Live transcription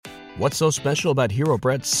What's so special about Hero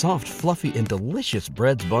Bread's soft, fluffy, and delicious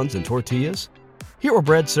breads, buns, and tortillas? Hero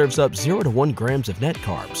Bread serves up 0 to 1 grams of net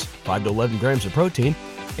carbs, 5 to 11 grams of protein,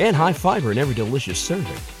 and high fiber in every delicious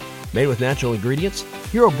serving. Made with natural ingredients,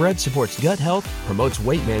 Hero Bread supports gut health, promotes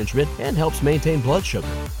weight management, and helps maintain blood sugar.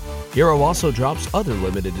 Hero also drops other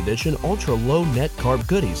limited edition ultra-low net carb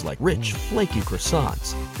goodies like rich, flaky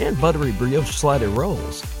croissants and buttery brioche slider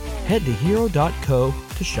rolls. Head to hero.co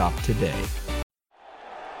to shop today.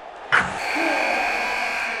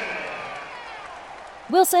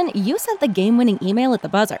 Wilson, you sent the game-winning email at the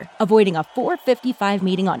buzzer, avoiding a 4:55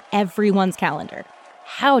 meeting on everyone's calendar.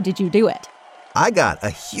 How did you do it? I got a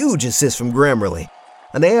huge assist from Grammarly,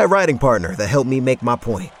 an AI writing partner that helped me make my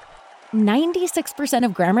point. 96%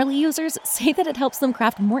 of Grammarly users say that it helps them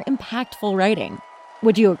craft more impactful writing.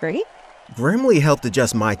 Would you agree? Grammarly helped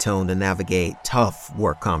adjust my tone to navigate tough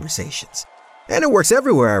work conversations. And it works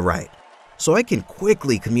everywhere I write, so I can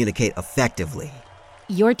quickly communicate effectively.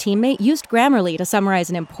 Your teammate used Grammarly to summarize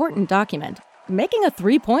an important document, making a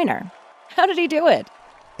 3-pointer. How did he do it?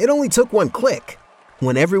 It only took one click.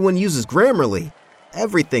 When everyone uses Grammarly,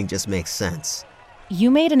 everything just makes sense.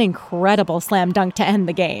 You made an incredible slam dunk to end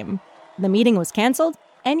the game. The meeting was canceled,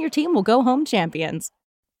 and your team will go home champions.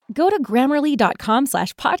 Go to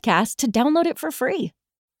Grammarly.com/podcast to download it for free.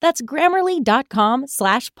 That's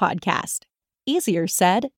Grammarly.com/podcast. Easier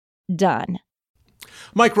said, done.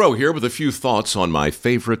 Mike Rowe here with a few thoughts on my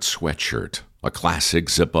favorite sweatshirt, a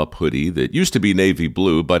classic zip-up hoodie that used to be navy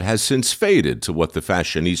blue but has since faded to what the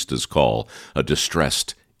fashionistas call a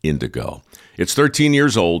distressed indigo. It's 13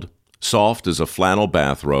 years old, soft as a flannel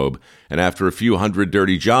bathrobe, and after a few hundred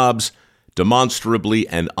dirty jobs, demonstrably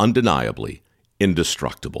and undeniably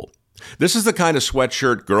indestructible. This is the kind of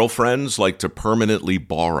sweatshirt girlfriends like to permanently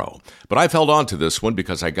borrow, but I've held on to this one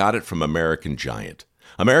because I got it from American Giant.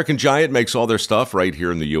 American Giant makes all their stuff right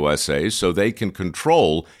here in the USA so they can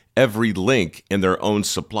control every link in their own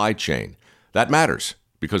supply chain. That matters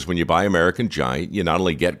because when you buy American Giant, you not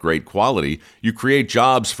only get great quality, you create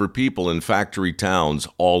jobs for people in factory towns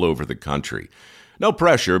all over the country. No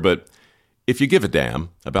pressure, but if you give a damn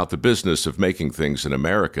about the business of making things in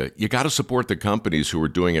America, you got to support the companies who are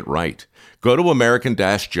doing it right. Go to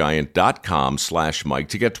american-giant.com/Mike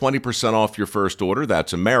to get 20% off your first order.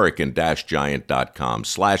 That's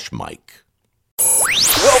american-giant.com/Mike.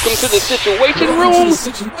 Welcome to the Situation Room.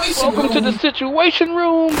 Welcome to the Situation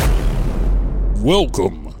Room.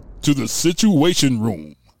 Welcome to the Situation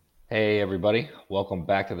Room. Hey everybody, welcome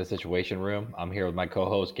back to the Situation Room. I'm here with my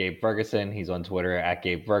co-host Gabe Ferguson. He's on Twitter at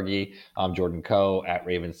Gabe Fergie. I'm Jordan Coe at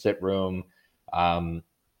Ravens Sit Room. In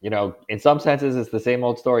some senses, it's the same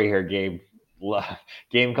old story here, Gabe.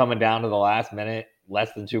 Game coming down to the last minute,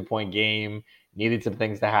 less than 2-point game. Needed some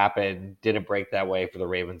things to happen. Didn't break that way for the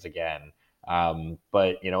Ravens again.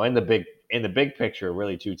 But in the big picture,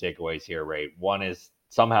 really 2 takeaways here, right? One is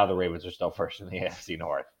somehow the Ravens are still first in the AFC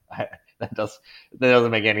North. That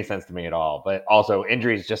doesn't make any sense to me at all. But also,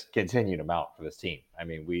 injuries just continue to mount for this team. I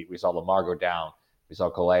mean, we saw Lamar go down. We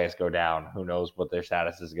saw Calais go down. Who knows what their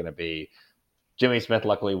status is going to be. Jimmy Smith,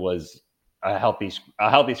 luckily, was a healthy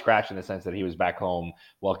scratch in the sense that he was back home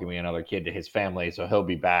welcoming another kid to his family, so he'll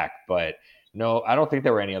be back. But no, I don't think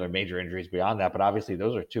there were any other major injuries beyond that. But obviously,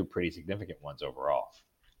 those are 2 pretty significant ones overall.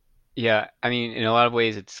 Yeah, I mean, in a lot of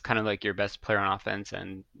ways, it's kind of like your best player on offense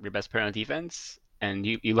and your best player on defense. And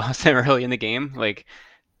you lost them early in the game. Like,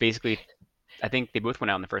 basically, I think they both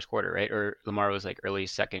went out in the first quarter, right? Or Lamar was like early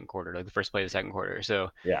second quarter, like the first play of the second quarter.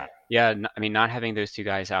 So, I mean, not having those 2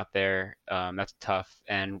 guys out there, that's tough.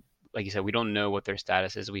 And like you said, we don't know what their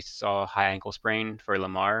status is. We saw a high ankle sprain for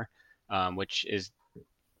Lamar, which is,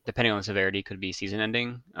 depending on the severity, could be season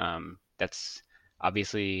ending. That's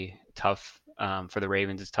obviously tough for the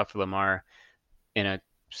Ravens. It's tough for Lamar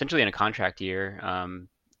essentially in a contract year.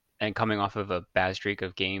 And coming off of a bad streak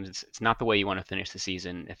of games, it's not the way you want to finish the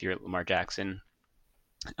season if you're Lamar Jackson.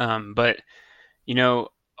 But,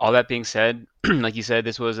 all that being said, like you said,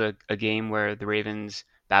 this was a game where the Ravens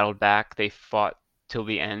battled back. They fought till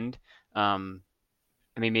the end. I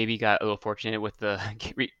mean, maybe got a little fortunate with the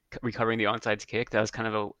recovering the onside kick. That was kind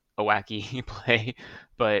of a wacky play.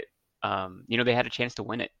 But, they had a chance to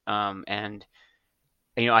win it. And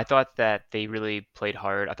I thought that they really played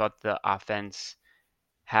hard. I thought the offense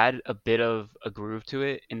had a bit of a groove to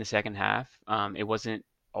it in the second half. It wasn't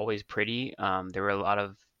always pretty. There were a lot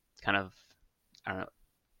of kind of,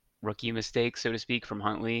 rookie mistakes, so to speak, from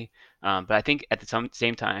Huntley. But I think at the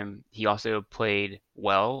same time, he also played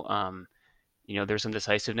well. There's some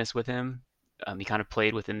decisiveness with him. He kind of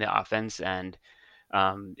played within the offense, and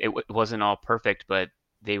it wasn't all perfect, but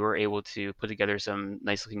they were able to put together some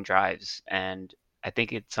nice-looking drives. And I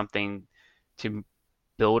think it's something to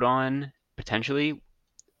build on potentially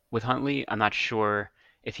with Huntley. I'm not sure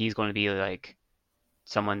if he's going to be like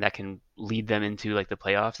someone that can lead them into like the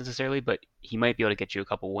playoffs necessarily, but he might be able to get you a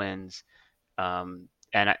couple wins. And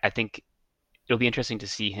I think it'll be interesting to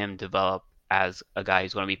see him develop as a guy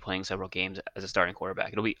who's going to be playing several games as a starting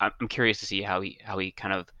quarterback. I'm curious to see how he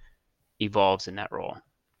kind of evolves in that role.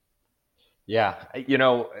 Yeah,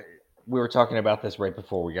 we were talking about this right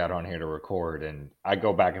before we got on here to record, and I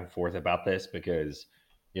go back and forth about this because,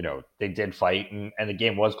 they did fight, and the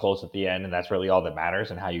game was close at the end, and that's really all that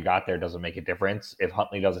matters. And how you got there doesn't make a difference. If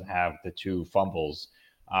Huntley doesn't have the 2 fumbles,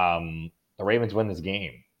 the Ravens win this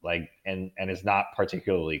game. And it's not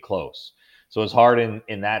particularly close. So it's hard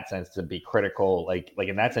in that sense to be critical. Like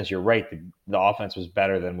in that sense, you're right. The offense was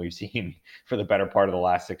better than we've seen for the better part of the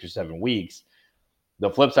last 6 or 7 weeks. The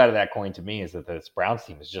flip side of that coin to me is that this Browns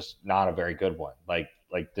team is just not a very good one. Like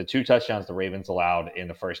the 2 touchdowns the Ravens allowed in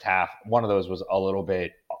the first half, one of those was a little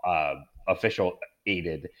bit official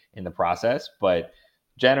aided in the process, but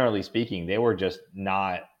generally speaking, they were just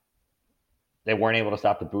not. They weren't able to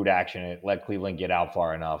stop the boot action. It let Cleveland get out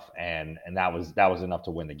far enough, and that was enough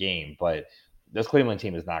to win the game. But this Cleveland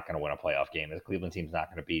team is not going to win a playoff game. This Cleveland team is not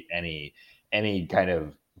going to beat any kind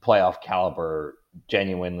of playoff caliber,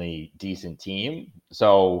 genuinely decent team.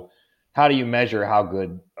 So how do you measure how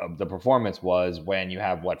good the performance was when you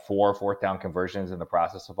have 4 fourth down conversions in the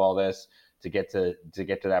process of all this to get to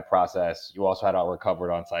that process? You also had a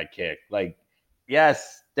recovered onside kick.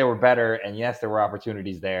 Yes, they were better, and yes, there were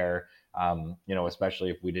opportunities there. Especially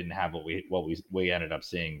if we didn't have what we ended up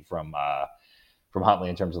seeing from Huntley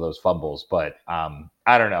in terms of those fumbles. But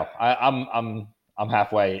I don't know. I'm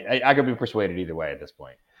halfway. I could be persuaded either way at this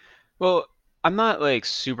point. Well, I'm not like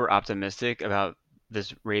super optimistic about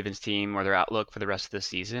this Ravens team or their outlook for the rest of the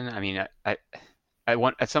season. I mean, I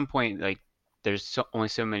want at some point like there's only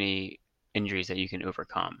so many injuries that you can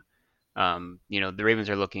overcome. The Ravens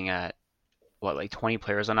are looking at 20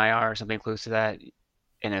 players on IR or something close to that.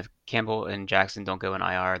 And if Campbell and Jackson don't go in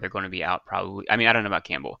IR, they're going to be out probably. I mean, I don't know about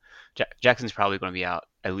Campbell. Jackson's probably going to be out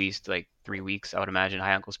at least 3 weeks, I would imagine.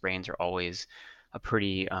 High ankle sprains are always a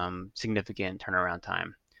pretty significant turnaround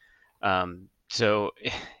time. So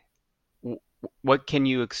what can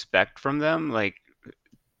you expect from them?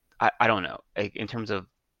 I don't know. In terms of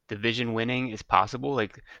division winning is possible. The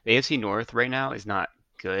AFC North right now is not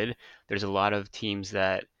good. There's a lot of teams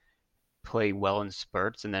that play well in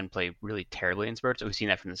spurts and then play really terribly in spurts. We've seen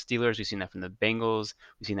that from the Steelers. We've seen that from the Bengals.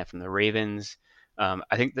 We've seen that from the Ravens.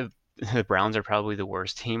 I think the Browns are probably the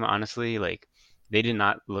worst team, honestly. They did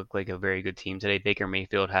not look like a very good team today. Baker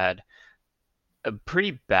Mayfield had a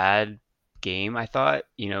pretty bad game, I thought.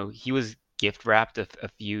 He was gift wrapped a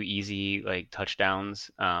few easy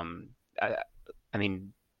touchdowns. I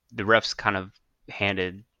mean, the refs kind of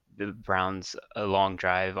handed the Browns a long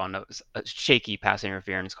drive on a shaky pass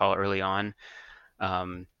interference call early on.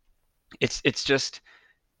 It's just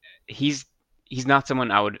he's not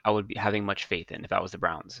someone I would be having much faith in if I was the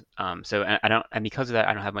Browns. So and because of that,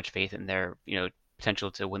 I don't have much faith in their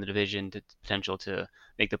potential to win the division, potential to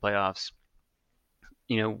make the playoffs.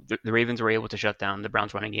 The Ravens were able to shut down the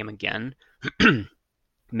Browns running game again.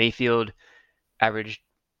 Mayfield averaged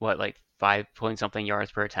 5-point-something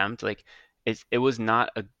yards per attempt. It was not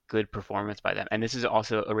a good performance by them. And this is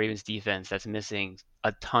also a Ravens defense that's missing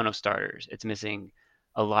a ton of starters. It's missing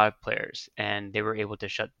a lot of players, and they were able to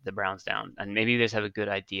shut the Browns down. And maybe they just have a good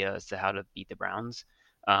idea as to how to beat the Browns.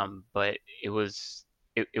 But it was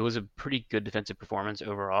a pretty good defensive performance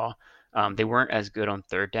overall. They weren't as good on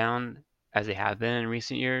third down as they have been in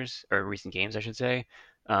recent years, or recent games, I should say.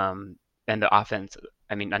 And the offense,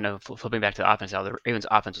 I mean, I know flipping back to the offense, the Ravens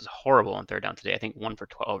offense was horrible on third down today. I think 1 for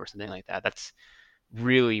 12 or something like that. That's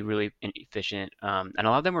really, really inefficient. And a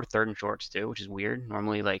lot of them were third and shorts too, which is weird.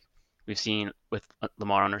 Normally, we've seen with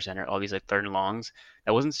Lamar under center, all these third and longs.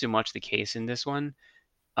 That wasn't so much the case in this one.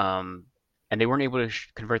 And they weren't able to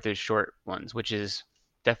convert those short ones, which is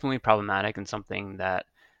definitely problematic and something that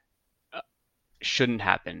shouldn't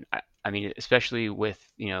happen. I mean, especially with,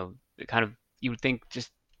 kind of, you would think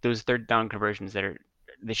just those third down conversions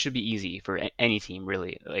they should be easy for any team,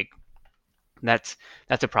 really. That's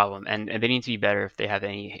a problem, and they need to be better if they have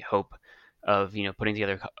any hope of putting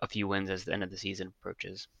together a few wins as the end of the season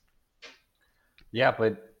approaches. Yeah,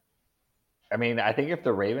 but I mean, I think if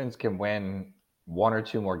the Ravens can win 1 or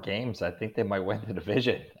 2 more games, I think they might win the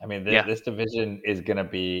division. I mean, this division is going to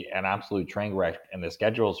be an absolute train wreck, and the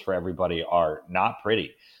schedules for everybody are not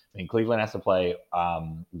pretty. I mean, Cleveland has to play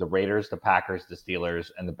the Raiders, the Packers, the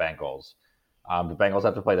Steelers, and the Bengals. The Bengals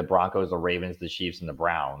have to play the Broncos, the Ravens, the Chiefs, and the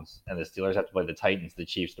Browns, and the Steelers have to play the Titans, the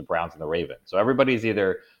Chiefs, the Browns, and the Ravens. So everybody's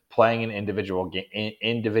either playing an individual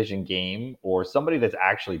in division game or somebody that's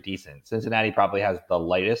actually decent. Cincinnati probably has the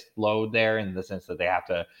lightest load there in the sense that they have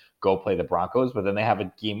to go play the Broncos, but then they have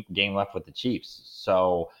a game left with the Chiefs.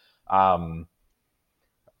 So, I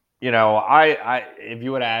if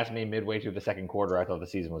you would have asked me midway through the second quarter, I thought the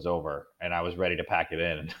season was over, and I was ready to pack it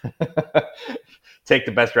in, take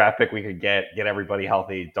the best draft pick we could get everybody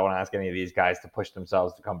healthy. Don't ask any of these guys to push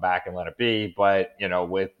themselves to come back and let it be. But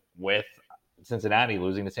with Cincinnati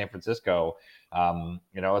losing to San Francisco,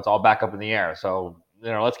 it's all back up in the air. So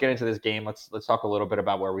let's get into this game. Let's talk a little bit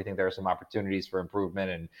about where we think there are some opportunities for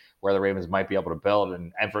improvement and where the Ravens might be able to build.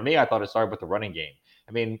 And for me, I thought it started with the running game.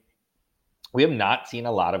 I mean, we have not seen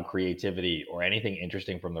a lot of creativity or anything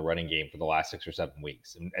interesting from the running game for the last 6 or 7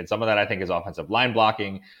 weeks. And some of that I think is offensive line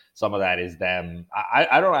blocking. Some of that is them.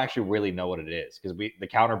 I don't actually really know what it is because the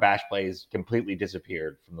counter bash plays completely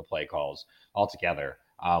disappeared from the play calls altogether.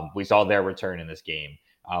 We saw their return in this game.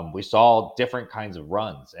 We saw different kinds of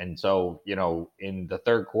runs. And so, in the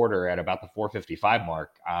third quarter at about the 4:55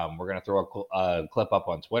 mark, we're going to throw a clip up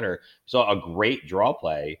on Twitter. We saw a great draw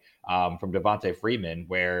play from Devonta Freeman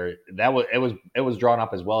where it was drawn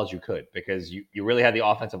up as well as you could because you really had the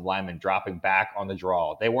offensive linemen dropping back on the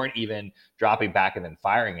draw. They weren't even dropping back and then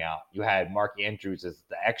firing out. You had Mark Andrews as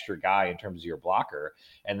the extra guy in terms of your blocker.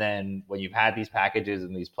 And then when you've had these packages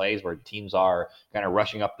and these plays where teams are kind of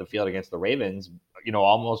rushing up the field against the Ravens,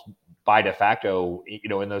 almost by de facto,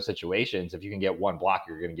 in those situations, if you can get one block,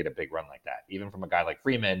 you're going to get a big run like that. Even from a guy like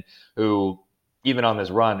Freeman, who even on this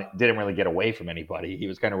run didn't really get away from anybody. He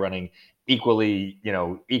was kind of running equally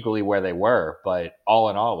where they were. But all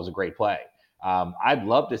in all, it was a great play. I'd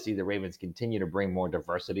love to see the Ravens continue to bring more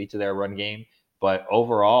diversity to their run game. But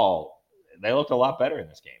overall, they looked a lot better in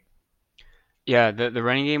this game. Yeah, the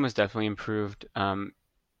running game was definitely improved.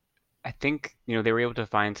 I think they were able to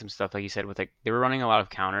find some stuff like you said with they were running a lot of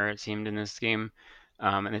counter it seemed in this game,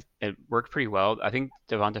 and it worked pretty well. I think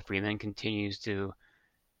Devonta Freeman continues to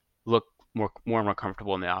look more and more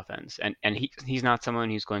comfortable in the offense, and he's not someone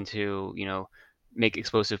who's going to make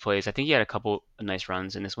explosive plays. I think he had a couple of nice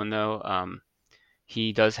runs in this one though.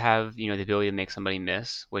 He does have the ability to make somebody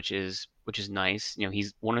miss, which is nice.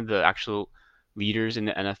 He's one of the actual leaders in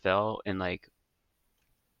the NFL in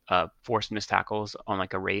forced missed tackles on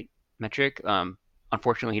a rate metric.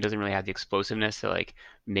 Unfortunately, he doesn't really have the explosiveness to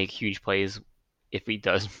make huge plays if he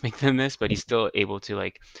does make them miss, but he's still able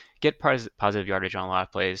to get positive yardage on a lot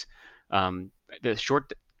of plays. The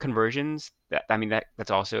short conversions, that's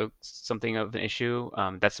also something of an issue.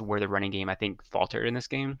 That's where the running game I think faltered in this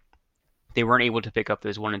game. They weren't able to pick up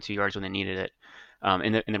those 1 and 2 yards when they needed it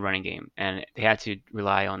in the running game, and they had to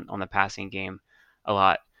rely on the passing game a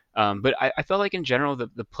lot. But I felt like in general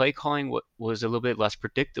the play calling was a little bit less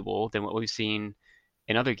predictable than what we've seen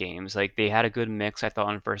in other games. They had a good mix, I thought,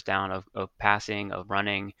 on first down of passing, of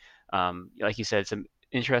running. Like you said, some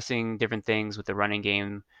interesting different things with the running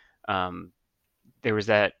game. There was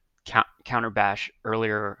that counter bash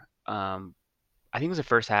earlier. I think it was the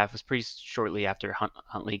first half. It was pretty shortly after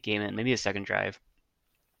Huntley came in, maybe a second drive.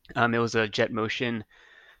 It was a jet motion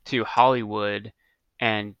to Hollywood,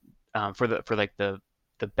 and for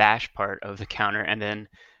the bash part of the counter, and then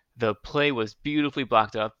the play was beautifully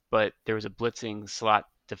blocked up, but there was a blitzing slot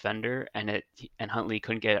defender, and Huntley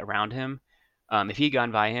couldn't get around him. If he had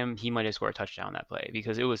gone by him, he might have scored a touchdown on that play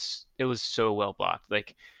because it was so well blocked.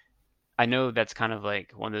 I know that's kind of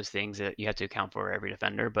one of those things that you have to account for every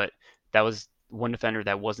defender, but that was one defender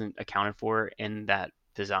that wasn't accounted for in that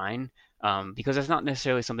design, because that's not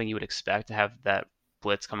necessarily something you would expect to have that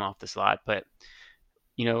blitz come off the slot. But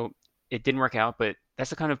it didn't work out. But that's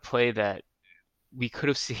the kind of play that we could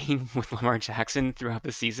have seen with Lamar Jackson throughout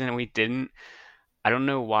the season, and we didn't. I don't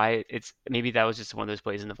know why. Maybe that was just one of those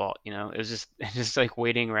plays in the vault. It was just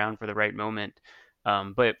waiting around for the right moment.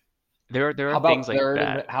 But there are things like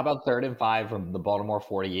that. How about 3rd and 5 from the Baltimore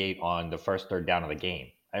 48 on the first third down of the game?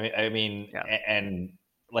 I mean, yeah. And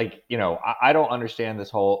I don't understand this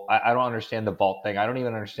whole. I don't understand the vault thing. I don't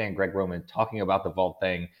even understand Greg Roman talking about the vault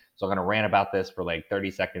thing. So I'm going to rant about this for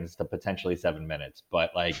 30 seconds to potentially 7 minutes.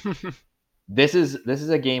 But this is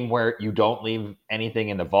a game where you don't leave anything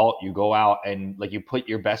in the vault. You go out and you put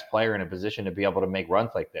your best player in a position to be able to make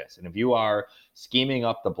runs like this. And if you are scheming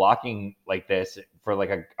up the blocking like this for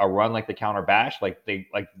a run like the counter bash,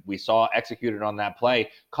 we saw executed on that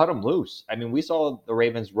play, cut them loose. I mean, we saw the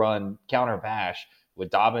Ravens run counter bash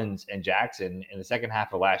with Dobbins and Jackson in the second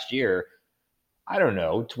half of last year. I don't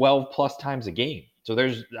know, 12 plus times a game. So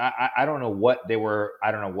I don't know what they were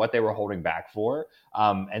holding back for.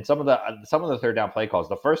 And some of the third down play calls,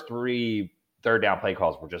 the first 3 third down play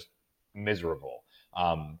calls were just miserable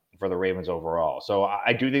for the Ravens overall. So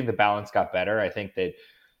I do think the balance got better. I think that,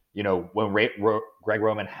 when Greg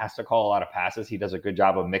Roman has to call a lot of passes, he does a good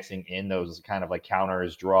job of mixing in those kind of like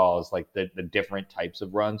counters, draws, like the different types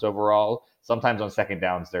of runs overall. Sometimes on second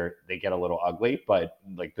downs, they get a little ugly, but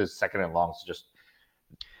like the second and longs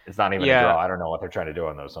it's not even a draw. I don't know what they're trying to do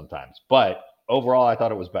on those sometimes. But overall, I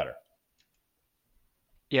thought it was better.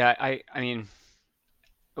 Yeah, I mean,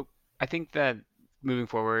 I think that moving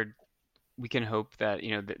forward, we can hope that,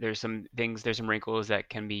 there's some wrinkles that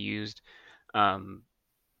can be used.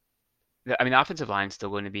 The offensive line is still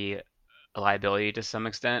going to be a liability to some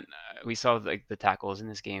extent. We saw like the tackles in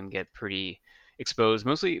this game get pretty exposed,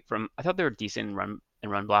 mostly from. I thought they were decent in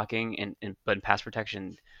run blocking, but in pass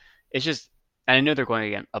protection, it's just. And I know they're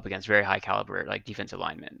going up against very high caliber like defensive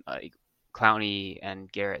linemen, like Clowney and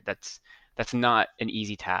Garrett. That's not an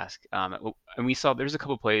easy task. And we saw there's a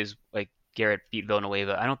couple plays like Garrett beat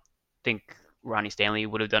Villanueva. I don't think Ronnie Stanley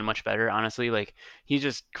would have done much better, honestly. Like he's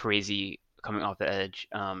just crazy coming off the edge.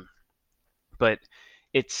 But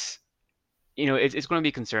it's it's going to be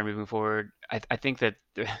a concern moving forward. I think that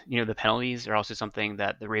the penalties are also something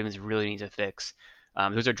that the Ravens really need to fix.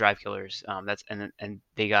 Those are drive killers. And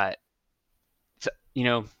they got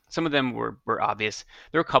some of them were obvious.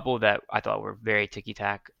 There were a couple that I thought were very ticky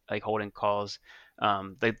tack, like holding calls.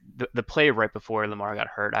 The play right before Lamar got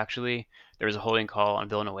hurt, actually, there was a holding call on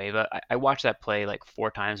Villanueva. I watched that play like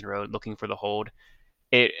 4 times in a row looking for the hold.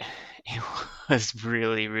 It was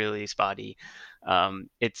really, really spotty. And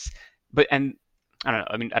I don't know.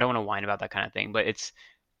 I mean, I don't want to whine about that kind of thing, but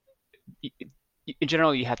in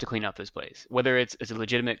general, you have to clean up those plays, whether it's a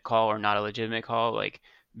legitimate call or not a legitimate call. Like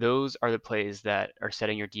those are the plays that are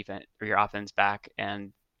setting your defense or your offense back,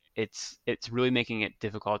 and it's really making it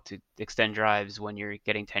difficult to extend drives when you're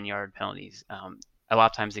getting 10-yard penalties. A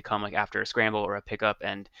lot of times they come like after a scramble or a pickup,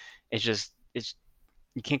 and it's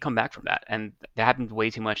you can't come back from that. And that happened way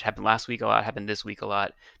too much. Happened last week a lot. Happened this week a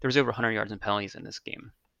lot. There was over 100 yards in penalties in this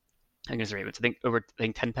game against the Ravens. I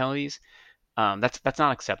think 10 penalties. That's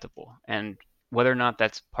not acceptable. And whether or not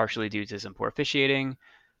that's partially due to some poor officiating,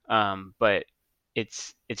 but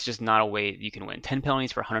it's just not a way you can win. 10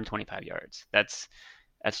 penalties for 125 yards. That's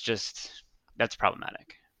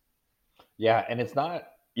problematic. Yeah, and it's not.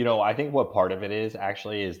 I think what part of it is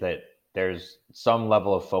actually is that there's some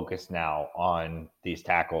level of focus now on these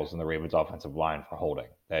tackles in the Ravens offensive line for holding.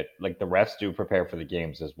 That like the refs do prepare for the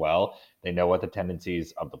games as well. They know what the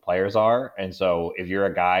tendencies of the players are. And so if you're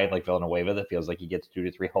a guy like Villanueva that feels like he gets 2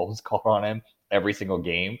 to 3 holds called on him every single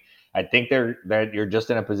game, I think that you're just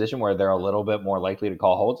in a position where they're a little bit more likely to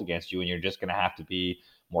call holds against you, and you're just going to have to be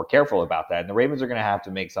more careful about that. And the Ravens are going to have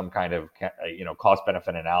to make some kind of cost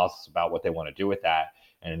benefit analysis about what they want to do with that.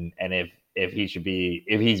 And if he's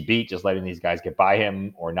beat just letting these guys get by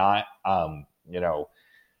him or not. I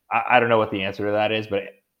don't know what the answer to that is, but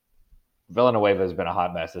Villanueva has been a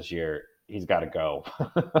hot mess this year. He's got to go.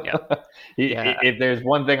 Yeah. If there's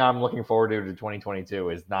one thing I'm looking forward to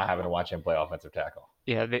 2022 is not having to watch him play offensive tackle.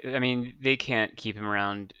 Yeah, they can't keep him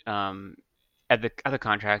around at the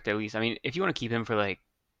contract at least. I mean, if you want to keep him for like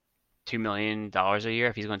 $2 million a year,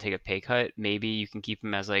 if he's going to take a pay cut, maybe you can keep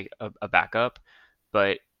him as like a backup.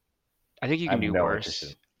 But I think you can do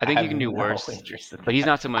worse. I think you can do worse, but he's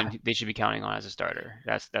not someone they should be counting on as a starter.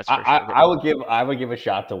 That's for sure. I would give a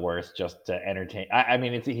shot to worse just to entertain. I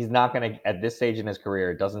mean, he's not going to at this stage in his career.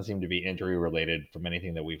 It doesn't seem to be injury related from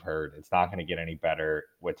anything that we've heard. It's not going to get any better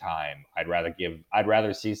with time. I'd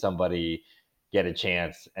rather see somebody get a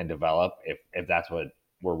chance and develop if that's what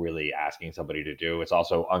we're really asking somebody to do. It's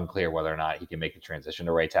also unclear whether or not he can make the transition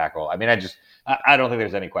to right tackle. I mean, I don't think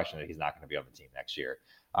there's any question that he's not going to be on the team next year.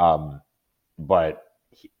 But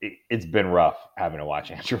it's been rough having to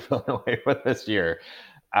watch Andrew Villanueva this year.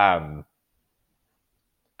 Overall,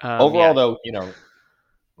 though,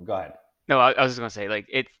 go ahead. No, I was just going to say, like,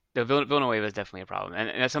 the Villanueva is definitely a problem.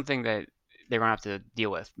 And that's something that they're going to have to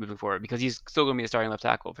deal with moving forward because he's still going to be the starting left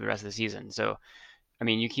tackle for the rest of the season. So, I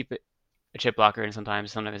mean, you keep it a chip blocker, and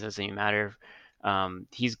sometimes it doesn't even matter.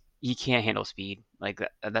 He can't handle speed like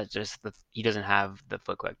that. That's just he doesn't have the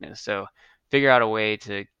foot quickness. So figure out a way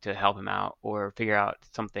to help him out, or figure out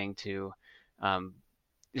something to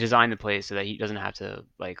design the plays so that he doesn't have to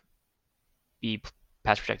like be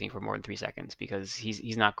pass protecting for more than 3 seconds, because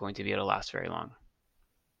he's not going to be able to last very long.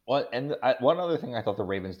 Well, and one other thing I thought the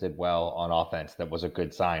Ravens did well on offense that was a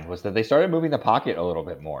good sign was that they started moving the pocket a little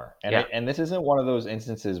bit more. And this isn't one of those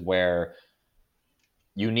instances where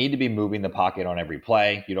you need to be moving the pocket on every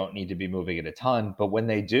play. You don't need to be moving it a ton. But when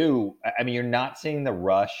they do, I mean, you're not seeing the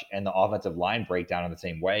rush and the offensive line break down in the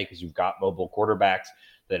same way because you've got mobile quarterbacks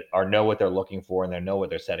that know what they're looking for and they know what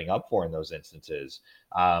they're setting up for in those instances.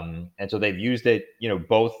 And so they've used it,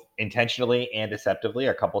 both intentionally and deceptively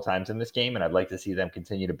a couple times in this game. And I'd like to see them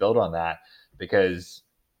continue to build on that because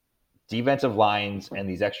defensive lines and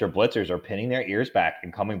these extra blitzers are pinning their ears back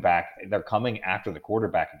and coming back. They're coming after the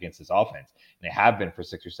quarterback against this offense. And they have been for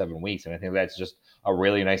 6 or 7 weeks. And I think that's just a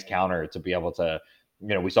really nice counter to be able to,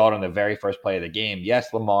 we saw it on the very first play of the game.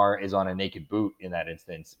 Yes, Lamar is on a naked boot in that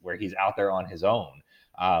instance where he's out there on his own.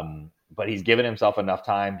 But he's given himself enough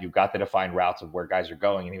time. You've got the defined routes of where guys are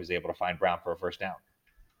going, and he was able to find Brown for a first down.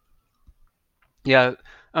 Yeah.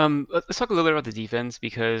 Let's talk a little bit about the defense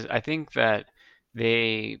because I think that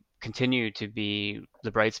they continue to be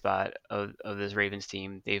the bright spot of this Ravens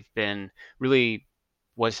team. They've been really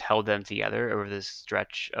what's held them together over this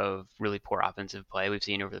stretch of really poor offensive play we've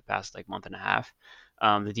seen over the past month and a half.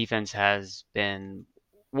 The defense has been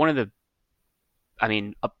one of the,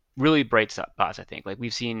 a really bright spots, I think.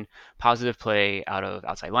 We've seen positive play out of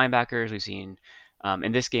outside linebackers. We've seen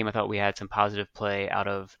in this game, I thought we had some positive play out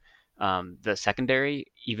of the secondary,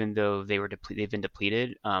 even though they've been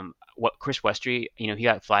depleted. What Chris Westry, he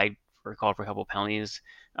got called for a couple of penalties.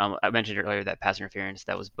 I mentioned earlier that pass interference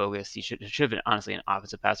that was bogus. He should have been honestly an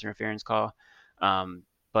offensive pass interference call.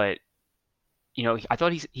 But I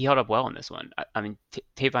thought he held up well in this one.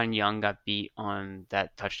 Tavon Young got beat on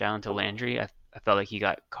that touchdown to Landry. I felt like he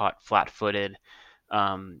got caught flat-footed,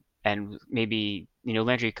 and maybe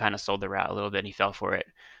Landry kind of sold the route a little bit and he fell for it.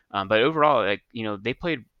 But overall, they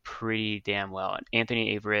played pretty damn well. And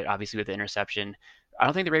Anthony Averett, obviously with the interception, I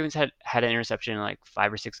don't think the Ravens had an interception in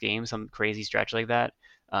 5 or 6 games, some crazy stretch like that.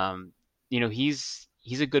 He's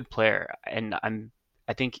a good player, and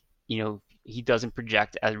I think he doesn't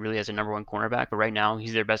project as a number one cornerback, but right now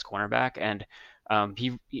he's their best cornerback, and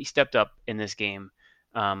he stepped up in this game.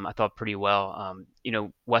 I thought pretty well.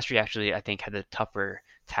 Westry actually, I think, had the tougher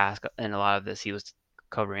task in a lot of this. He was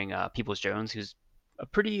covering Peoples-Jones, who's a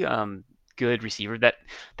pretty good receiver.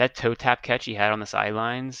 That toe tap catch he had on the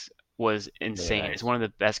sidelines was insane. Yeah, nice. It's one of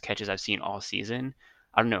the best catches I've seen all season.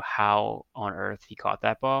 I don't know how on earth he caught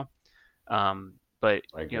that ball, but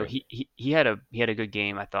he had a good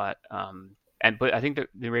game, I thought. But I think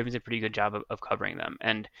the Ravens did a pretty good job of covering them,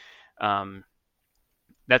 and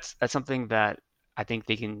that's something that I think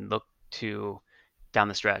they can look to down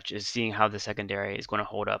the stretch, is seeing how the secondary is going to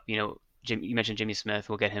hold up. You mentioned Jimmy Smith.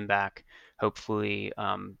 We'll get him back. Hopefully,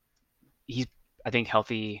 he's, I think,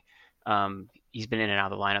 healthy. He's been in and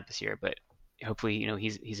out of the lineup this year, but hopefully,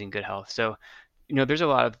 he's in good health. So, there's a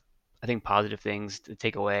lot of, I think, positive things to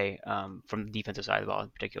take away from the defensive side of the ball in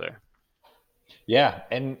particular. Yeah,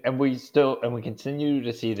 and we continue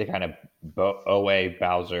to see the kind of Owe,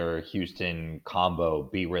 Bowser, Houston combo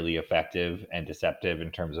be really effective and deceptive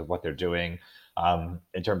in terms of what they're doing,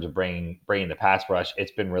 in terms of bringing the pass rush.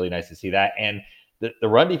 It's been really nice to see that, and the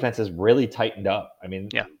run defense has really tightened up.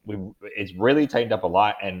 It's really tightened up a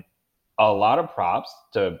lot, and a lot of props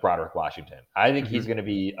to Broderick Washington. I think he's going to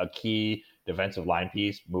be a key defensive line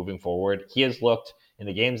piece moving forward. He has looked, in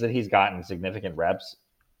the games that he's gotten significant reps,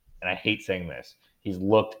 and I hate saying this, he's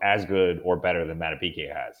looked as good or better than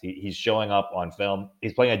Madubuike has. He's showing up on film.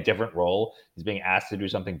 He's playing a different role. He's being asked to do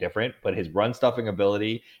something different, but his run stuffing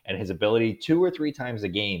ability and his ability 2 or 3 times a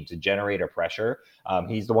game to generate a pressure.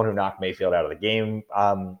 He's the one who knocked Mayfield out of the game,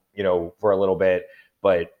 for a little bit.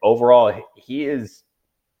 But overall, he is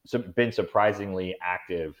been surprisingly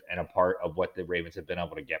active and a part of what the Ravens have been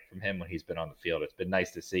able to get from him when he's been on the field. It's been nice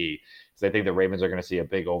to see, because I think the Ravens are going to see a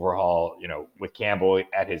big overhaul, with Campbell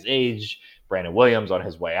at his age, Brandon Williams on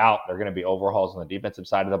his way out. They're going to be overhauls on the defensive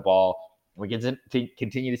side of the ball. We can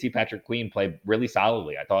continue to see Patrick Queen play really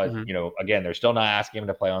solidly. I thought, again, they're still not asking him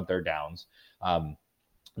to play on third downs.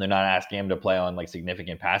 They're not asking him to play on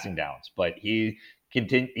significant passing downs, but he's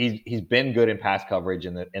been good in pass coverage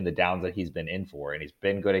in the downs that he's been in for, and he's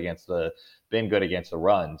been good against the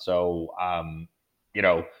run. So,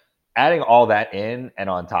 adding all that in, and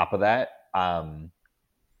on top of that,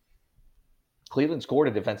 Cleveland scored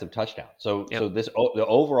a defensive touchdown. So the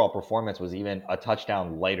overall performance was even a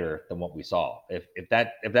touchdown lighter than what we saw. If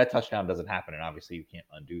that touchdown doesn't happen, and obviously you can't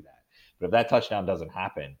undo that, but if that touchdown doesn't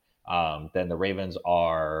happen, then the Ravens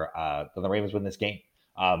win this game.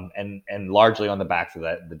 And largely on the backs of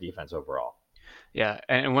the defense overall. Yeah,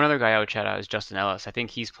 and one other guy I would shout out is Justin Ellis. I think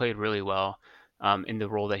he's played really well in the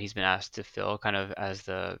role that he's been asked to fill, kind of as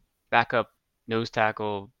the backup nose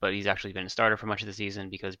tackle, but he's actually been a starter for much of the season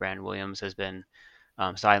because Brandon Williams has been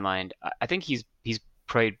sidelined. I think he's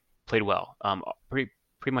played well,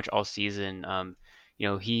 pretty much all season.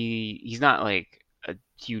 He's not like a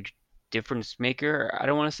huge difference maker, I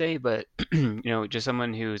don't want to say, but just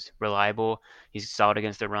someone who's reliable. He's solid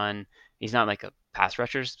against the run. He's not like a pass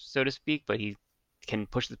rusher, so to speak, but he can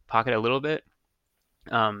push the pocket a little bit.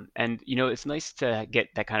 And it's nice to get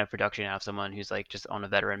that kind of production out of someone who's like just on a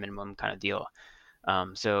veteran minimum kind of deal.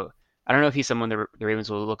 So I don't know if he's someone the Ravens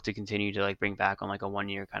will look to continue to like bring back on like a 1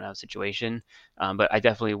 year kind of situation. But I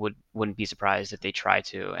definitely wouldn't be surprised if they try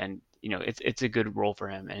to. And it's a good role for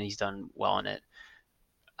him, and he's done well in it.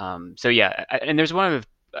 So yeah, and there's one of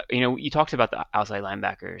you talked about the outside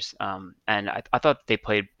linebackers, and I thought they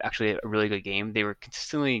played actually a really good game. They were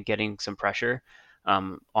consistently getting some pressure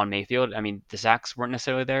on Mayfield. I mean, the sacks weren't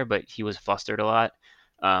necessarily there, but he was flustered a lot.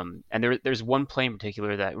 And there's one play in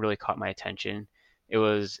particular that really caught my attention. It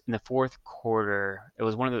was in the fourth quarter. It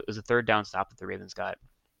was a third down stop that the Ravens got,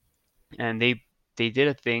 and they did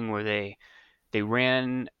a thing where they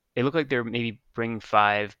ran. It looked like they were maybe bringing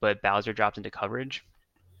 5, but Bowser dropped into coverage.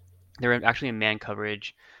 They were actually in man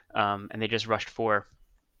coverage, and they just rushed 4.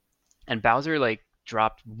 And Bowser like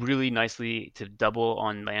dropped really nicely to double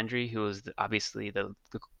on Landry, who was obviously the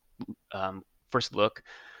first look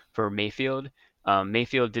for Mayfield.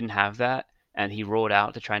 Mayfield didn't have that, and he rolled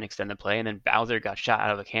out to try and extend the play, and then Bowser got shot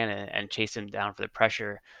out of a cannon and chased him down for the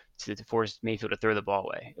pressure to force Mayfield to throw the ball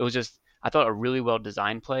away. It was just, I thought, a really well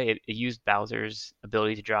designed play. It used Bowser's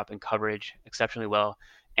ability to drop in coverage exceptionally well,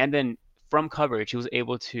 and then from coverage he was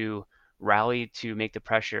able to rally to make the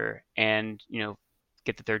pressure and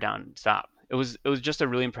get the third down stop. It was just a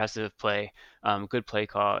really impressive play, good play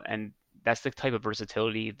call, and that's the type of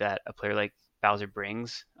versatility that a player like Bowser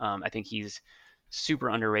brings. I think he's super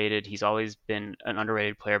underrated. He's always been an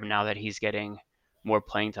underrated player, but now that he's getting more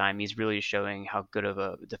playing time, he's really showing how good of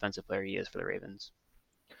a defensive player he is for the Ravens.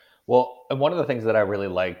 Well, and one of the things that I really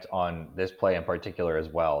liked on this play in particular as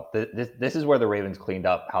well, this is where the Ravens cleaned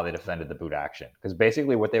up how they defended the boot action. Because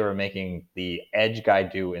basically what they were making the edge guy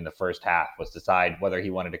do in the first half was decide whether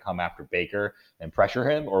he wanted to come after Baker and pressure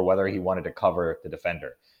him or whether he wanted to cover the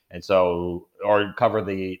defender. And so, or cover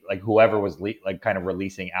the, like, whoever was kind of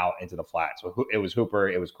releasing out into the flat. So it was Hooper,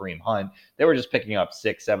 it was Kareem Hunt. They were just picking up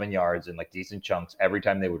 6-7 yards in like decent chunks every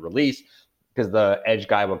time they would release, because the edge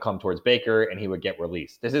guy would come towards Baker and he would get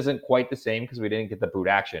released. This isn't quite the same because we didn't get the boot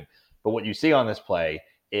action. But what you see on this play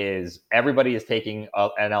is everybody is taking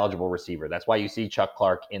an eligible receiver. That's why you see Chuck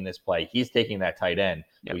Clark in this play. He's taking that tight end.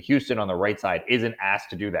 Yep. So Houston on the right side isn't asked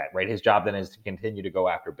to do that, right? His job then is to continue to go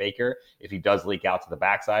after Baker if he does leak out to the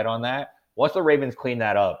backside on that. Once the Ravens cleaned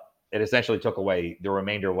that up, it essentially took away the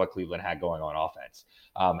remainder of what Cleveland had going on offense.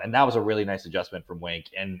 And that was a really nice adjustment from Wink,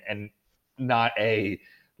 and not a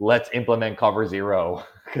let's implement cover zero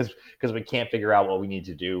because we can't figure out what we need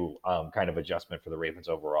to do kind of adjustment for the Ravens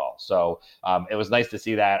overall. So it was nice to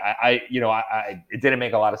see that. It didn't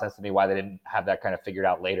make a lot of sense to me why they didn't have that kind of figured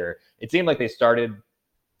out later. It seemed like they started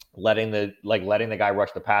letting the guy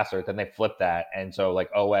rush the passer, then they flipped that, and so like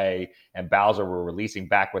Owe and Bowser were releasing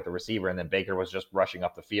back with the receiver, and then Baker was just rushing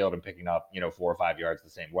up the field and picking up 4 or 5 yards the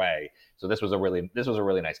same way. So this was a really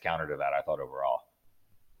nice counter to that, I thought, overall.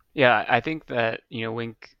 Yeah, I think that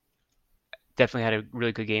Wink definitely had a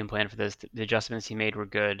really good game plan for this. The adjustments he made were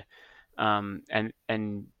good, and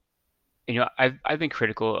I've been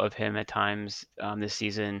critical of him at times this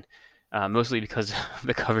season, mostly because of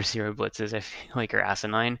the cover zero blitzes. I feel like are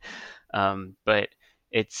asinine, but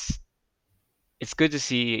it's good to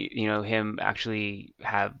see him actually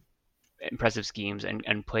have impressive schemes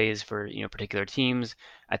and plays for particular teams.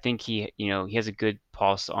 I think he has a good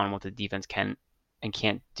pulse on what the defense can and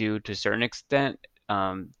can't do to a certain extent,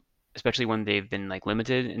 especially when they've been like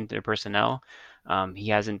limited in their personnel. He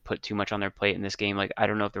hasn't put too much on their plate in this game. Like, I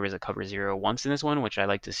don't know if there was a cover zero once in this one, which I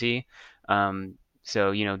like to see.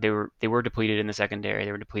 So they were depleted in the secondary.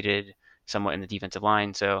 They were depleted somewhat in the defensive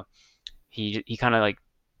line. So he kind of like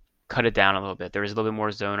cut it down a little bit. There was a little bit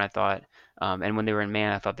more zone, I thought. And when they were in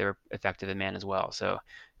man, I thought they were effective in man as well. So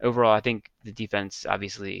overall, I think the defense,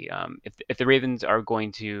 obviously, if the Ravens are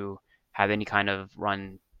going to have any kind of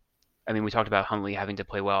run, I mean, we talked about Huntley having to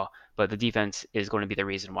play well, but the defense is going to be the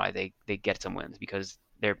reason why they get some wins, because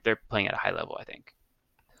they're playing at a high level, I think.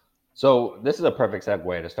 So this is a perfect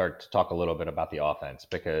segue to start to talk a little bit about the offense,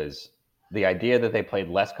 because the idea that they played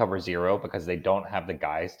less cover zero because they don't have the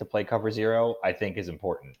guys to play cover zero, I think is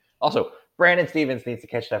important. Also, Brandon Stephens needs to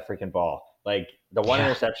catch that freaking ball. Like the one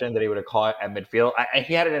interception that he would have caught at midfield,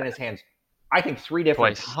 he had it in his hands, I think, 3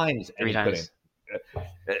 different times. 3 times.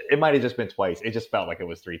 It might have just been twice. It just felt like it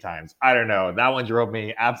was 3 times. I don't know. That one drove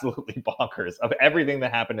me absolutely bonkers of everything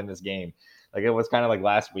that happened in this game. Like, it was kind of like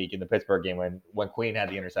last week in the Pittsburgh game when Queen had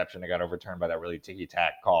the interception that got overturned by that really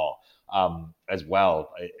ticky-tack call as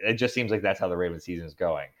well. It just seems like that's how the Ravens season is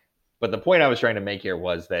going. But the point I was trying to make here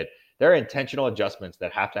was that there are intentional adjustments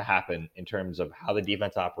that have to happen in terms of how the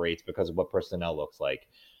defense operates because of what personnel looks like.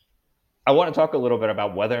 I want to talk a little bit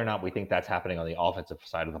about whether or not we think that's happening on the offensive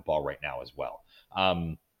side of the ball right now as well.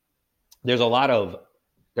 There's a lot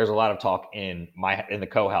of talk in the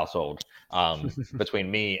Co household between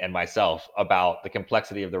me and myself about the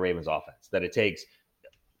complexity of the Ravens offense, that it takes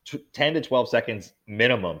 10 to 12 seconds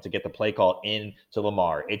minimum to get the play call in to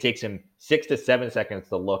Lamar. It takes him 6 to 7 seconds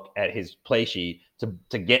to look at his play sheet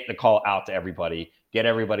to get the call out to everybody, get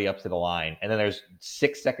everybody up to the line. And then there's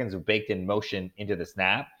 6 seconds of baked in motion into the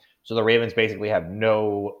snap. So the Ravens basically have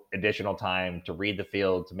no additional time to read the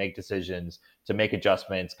field, to make decisions, to make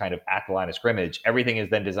adjustments, kind of at the line of scrimmage. Everything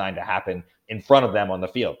is then designed to happen in front of them on the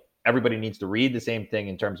field. Everybody needs to read the same thing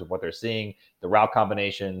in terms of what they're seeing, the route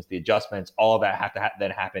combinations, the adjustments, all of that have to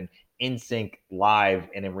then happen in sync, live,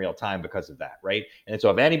 and in real time because of that, right? And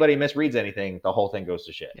so if anybody misreads anything, the whole thing goes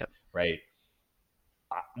to shit, right?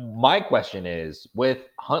 My question is, with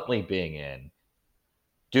Huntley being in,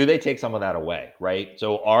 do they take some of that away, right?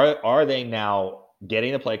 So are they now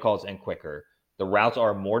getting the play calls in quicker? The routes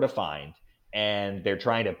are more defined, and they're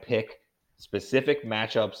trying to pick specific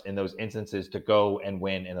matchups in those instances to go and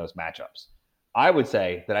win in those matchups. I would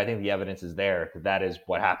say that I think the evidence is there that is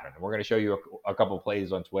what happened. We're going to show you a couple of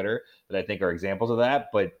plays on Twitter that I think are examples of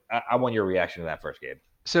that, but I want your reaction to that first, Gabe.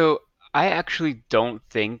 So I actually don't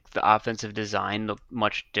think the offensive design looked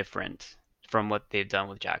much different from what they've done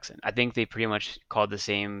with Jackson. I think they pretty much called the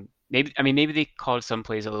same. Maybe they called some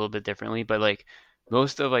plays a little bit differently, but like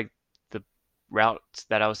most of like the routes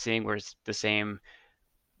that I was seeing were the same.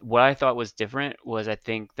 What I thought was different was I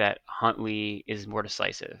think that Huntley is more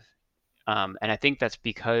decisive, and I think that's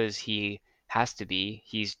because he has to be.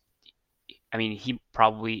 He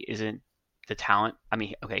probably isn't the talent.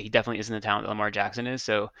 He definitely isn't the talent that Lamar Jackson is.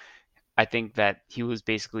 So I think that he was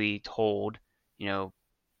basically told,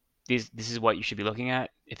 this is what you should be looking at.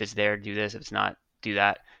 If it's there, do this. If it's not, do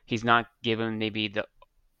that. He's not given maybe the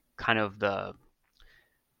kind of I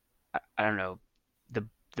don't know,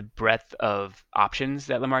 the breadth of options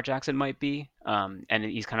that Lamar Jackson might be. And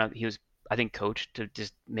he was, I think, coached to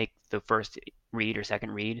just make the first read or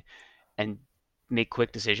second read and make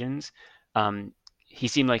quick decisions. He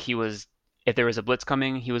seemed like he was, if there was a blitz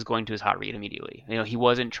coming, he was going to his hot read immediately. He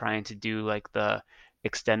wasn't trying to do like the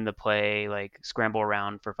extend the play, like scramble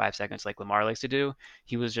around for 5 seconds like Lamar likes to do.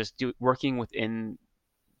 He was just working within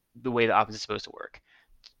the way the offense is supposed to work,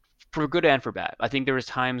 for good and for bad. I think there was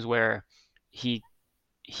times where he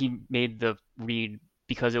made the read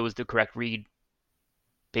because it was the correct read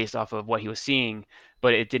based off of what he was seeing,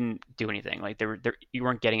 but it didn't do anything. Like you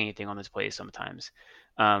weren't getting anything on this play sometimes.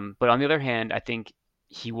 But on the other hand, I think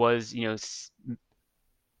he was,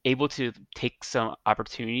 able to take some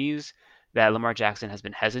opportunities that Lamar Jackson has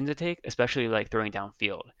been hesitant to take, especially like throwing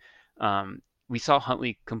downfield. We saw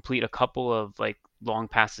Huntley complete a couple of like long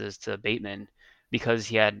passes to Bateman because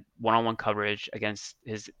he had one-on-one coverage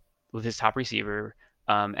with his top receiver,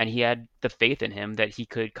 and he had the faith in him that he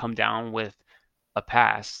could come down with a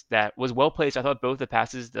pass that was well placed. I thought both the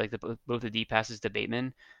passes, like both the deep passes to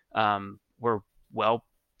Bateman, were well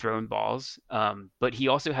thrown balls, but he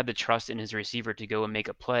also had the trust in his receiver to go and make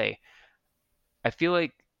a play. I feel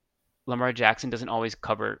like Lamar Jackson doesn't always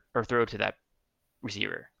cover or throw to that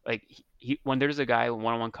receiver. Like when there's a guy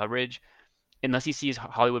one-on-one coverage, unless he sees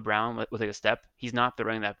Hollywood Brown with like a step, he's not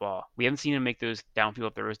throwing that ball. We haven't seen him make those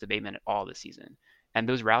downfield throws to Bateman at all this season, and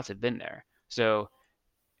those routes have been there. So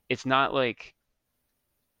it's not like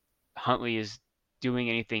Huntley is doing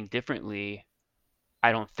anything differently,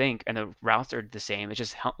 I don't think, and the routes are the same. It's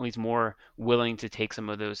just Huntley's more willing to take some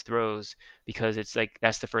of those throws because it's like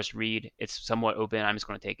that's the first read. It's somewhat open. I'm just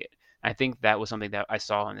going to take it. I think that was something that I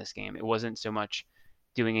saw in this game. It wasn't so much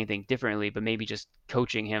doing anything differently, but maybe just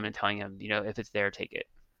coaching him and telling him, if it's there, take it.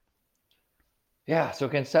 Yeah. So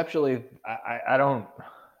conceptually, I don't.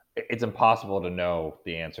 It's impossible to know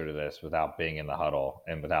the answer to this without being in the huddle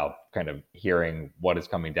and without kind of hearing what is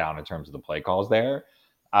coming down in terms of the play calls there.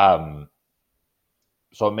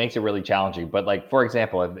 So it makes it really challenging. But like, for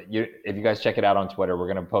example, if you guys check it out on Twitter,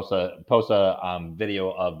 we're going to post a video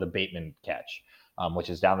of the Bateman catch, which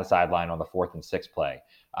is down the sideline on the 4th and 6th play.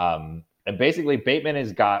 And basically Bateman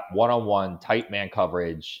has got one-on-one tight man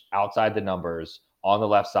coverage outside the numbers on the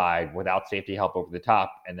left side without safety help over the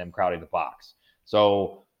top and them crowding the box.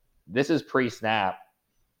 So this is pre-snap.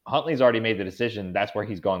 Huntley's already made the decision. That's where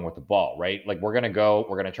he's going with the ball, right? Like we're going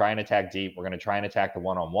to try and attack deep. We're going to try and attack the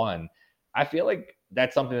one-on-one. I feel like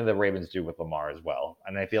that's something that the Ravens do with Lamar as well.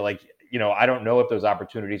 And I feel like, I don't know if those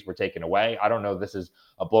opportunities were taken away. I don't know if this is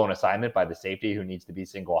a blown assignment by the safety who needs to be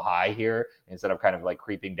single high here instead of kind of like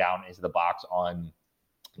creeping down into the box on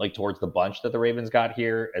like towards the bunch that the Ravens got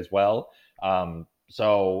here as well.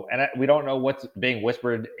 We don't know what's being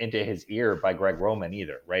whispered into his ear by Greg Roman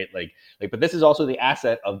either, right? But this is also the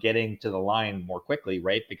asset of getting to the line more quickly,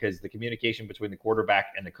 right? Because the communication between the quarterback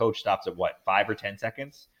and the coach stops at what, 5 or 10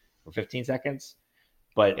 seconds or 15 seconds?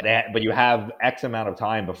 But you have X amount of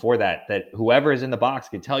time before that whoever is in the box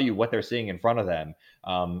can tell you what they're seeing in front of them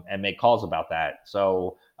and make calls about that.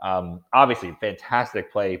 So obviously,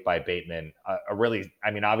 fantastic play by Bateman.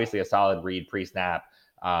 Obviously a solid read pre-snap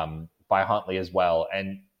by Huntley as well.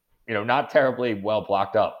 And, not terribly well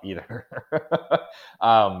blocked up either.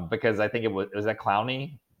 Because I think it was that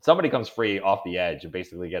Clowney. Somebody comes free off the edge and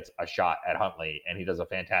basically gets a shot at Huntley, and he does a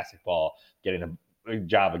fantastic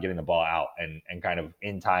job of getting the ball out and kind of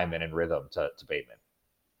in time and in rhythm to Bateman.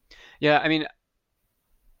 Yeah, I mean,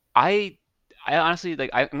 I honestly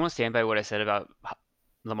I want to stand by what I said about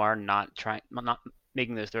Lamar not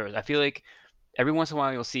making those throws. I feel like every once in a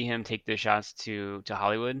while you'll see him take those shots to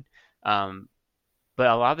Hollywood, but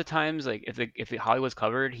a lot of the times, like if Hollywood's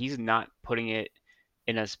covered, he's not putting it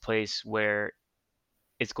in a place where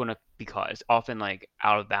it's going to be caught. It's often like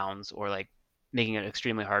out of bounds or like making an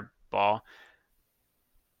extremely hard ball.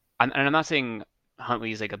 I'm not saying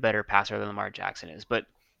Huntley's like a better passer than Lamar Jackson is, but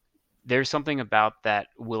there's something about that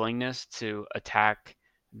willingness to attack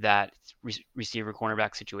that receiver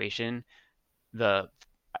cornerback situation. I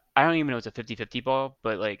don't even know it's a 50-50 ball,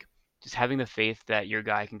 but like just having the faith that your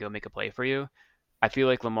guy can go make a play for you. I feel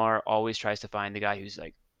like Lamar always tries to find the guy who's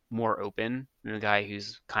like more open than the guy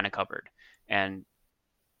who's kind of covered. And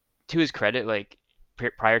to his credit, like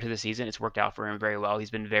prior to the season, it's worked out for him very well.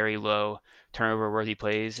 He's been very low turnover worthy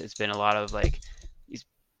plays. It's been a lot of like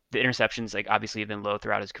the interceptions, like obviously have been low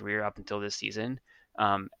throughout his career up until this season.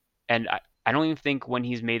 And I don't even think when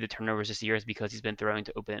he's made the turnovers this year is because he's been throwing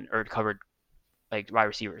to open or covered like wide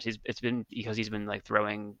receivers. It's been because he's been like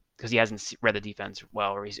throwing because he hasn't read the defense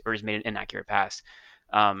well or he's made an inaccurate pass.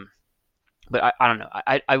 But I don't know.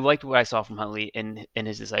 I liked what I saw from Huntley in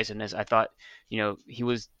his decisiveness. I thought, he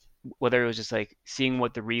was, whether it was just like seeing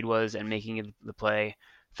what the read was and making the play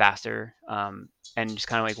faster, and just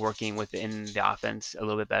kind of like working within the offense a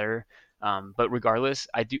little bit better. But regardless,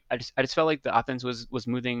 I just felt like the offense was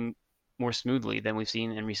moving more smoothly than we've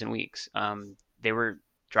seen in recent weeks. They were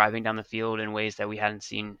driving down the field in ways that we hadn't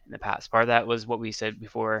seen in the past. Part of that was what we said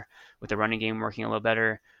before with the running game working a little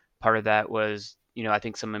better. Part of that was, I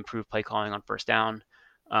think some improved play calling on first down.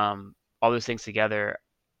 All those things together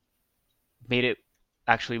made it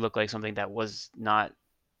actually look like something that was not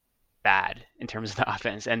bad in terms of the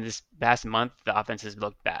offense. And this past month, the offense has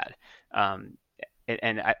looked bad. And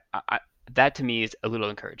that to me is a little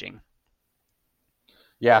encouraging.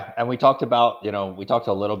 Yeah, and we talked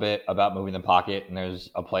a little bit about moving the pocket, and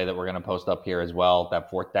there's a play that we're going to post up here as well,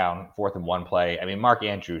 that 4th and 1 play. I mean, Mark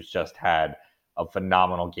Andrews just had a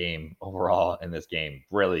phenomenal game overall in this game.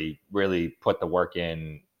 Really, really put the work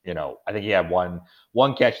in. I think he had one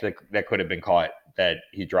catch that could have been caught that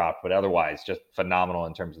he dropped, but otherwise just phenomenal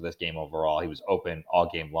in terms of this game overall. He was open all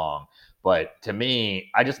game long. But to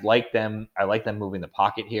me, I just like them. I like them moving the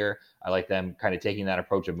pocket here. I like them kind of taking that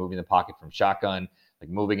approach of moving the pocket from shotgun, like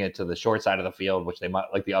moving it to the short side of the field, which they might,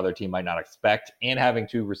 like the other team might not expect, and having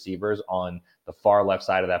 2 receivers on the far left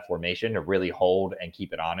side of that formation to really hold and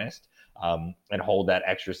keep it honest, and hold that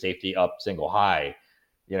extra safety up single high.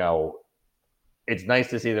 It's nice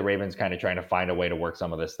to see the Ravens kind of trying to find a way to work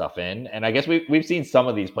some of this stuff in. And I guess we've seen some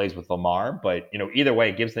of these plays with Lamar, but either way,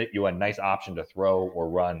 it gives you a nice option to throw or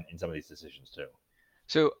run in some of these decisions too.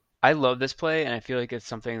 So I love this play, and I feel like it's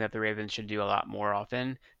something that the Ravens should do a lot more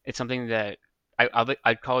often. It's something that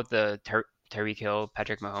I'd call it the Tyreek Hill,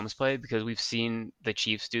 Patrick Mahomes play, because we've seen the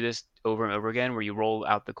Chiefs do this over and over again, where you roll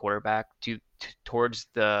out the quarterback towards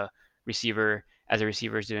the receiver as the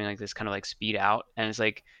receiver is doing like this kind of like speed out, and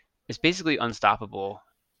it's basically unstoppable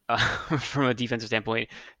from a defensive standpoint.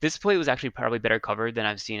 This play was actually probably better covered than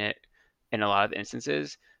I've seen it in a lot of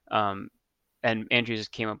instances. And Andrews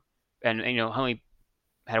just came up, and Huntley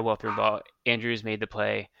had a well-thrown ball. Andrews made the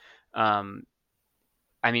play. But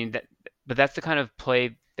that's the kind of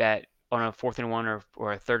play that on a 4th and 1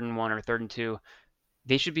 or a 3rd and 1 or 3rd and 2,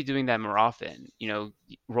 they should be doing that more often.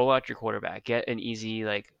 Roll out your quarterback, get an easy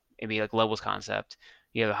maybe levels concept.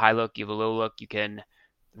 You have a high look, you have a low look, you can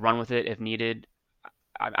run with it if needed.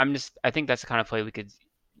 I think that's the kind of play we could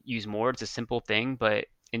use more. It's a simple thing, but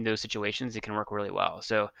in those situations, it can work really well.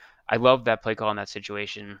 So I love that play call in that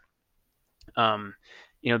situation. There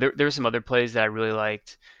were some other plays that I really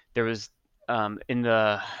liked. There was in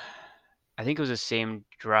the, I think it was the same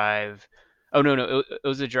drive. Oh no, it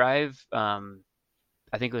was a drive.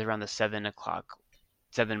 I think it was around the 7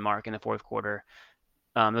 mark in the fourth quarter.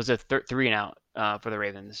 It was a 3-and-out for the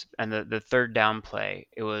Ravens, and the third down play.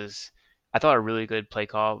 It was, I thought, a really good play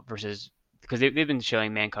call versus, because they've been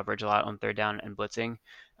showing man coverage a lot on third down and blitzing.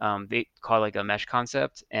 They call like a mesh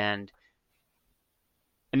concept, and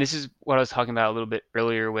this is what I was talking about a little bit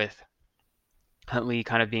earlier with Huntley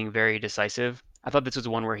kind of being very decisive. I thought this was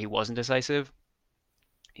one where he wasn't decisive.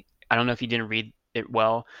 I don't know if he didn't read it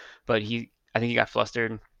well, but I think he got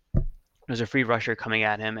flustered. There was a free rusher coming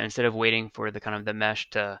at him, and instead of waiting for the mesh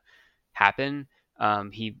to happen,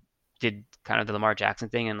 he did kind of the Lamar Jackson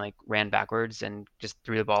thing and like ran backwards and just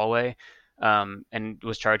threw the ball away, and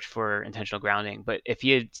was charged for intentional grounding. But if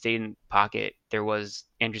he had stayed in pocket, there was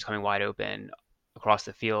Andrews coming wide open across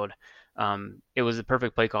the field. It was a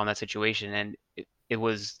perfect play call in that situation, and it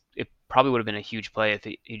probably would have been a huge play if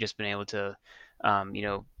he'd just been able to,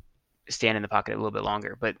 stand in the pocket a little bit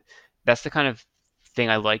longer. But that's the kind of thing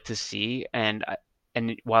I like to see, and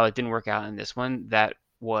while it didn't work out in this one, that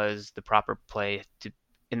was the proper play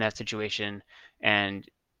in that situation. And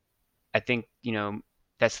I think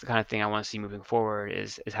that's the kind of thing I want to see moving forward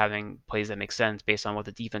is having plays that make sense based on what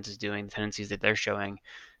the defense is doing, the tendencies that they're showing.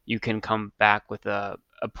 You can come back with a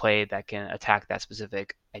play that can attack that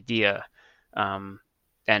specific idea.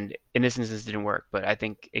 And in this instance, it didn't work, but I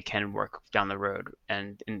think it can work down the road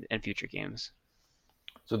and in future games.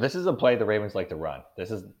 So this is a play the Ravens like to run.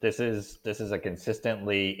 This is a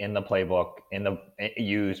consistently in the playbook, in the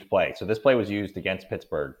used play. So this play was used against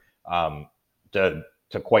Pittsburgh to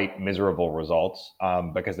quite miserable results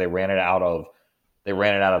because they ran it out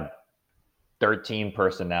of 13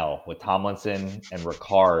 personnel with Tomlinson and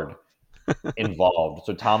Ricard involved.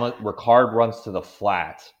 So Ricard runs to the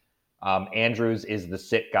flat. Andrews is the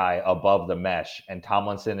sit guy above the mesh, and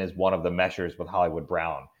Tomlinson is one of the meshers with Hollywood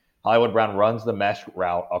Brown. Hollywood Brown runs the mesh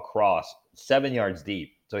route across 7 yards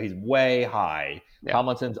deep. So he's way high. Yeah.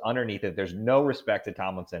 Tomlinson's underneath it. There's no respect to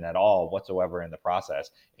Tomlinson at all whatsoever in the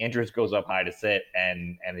process. Andrews goes up high to sit,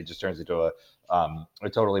 and it just turns into a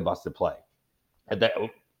totally busted play.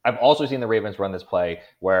 I've also seen the Ravens run this play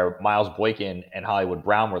where Miles Boykin and Hollywood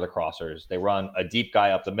Brown were the crossers. They run a deep guy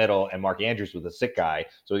up the middle, and Mark Andrews was a sick guy.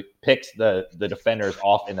 So he picks the defenders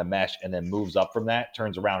off in the mesh and then moves up from that,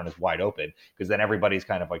 turns around and is wide open because then everybody's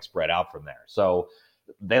kind of like spread out from there. So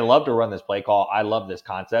they love to run this play call. I love this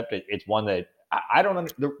concept. It's one that I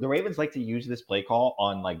don't. The Ravens like to use this play call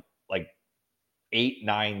on like 8,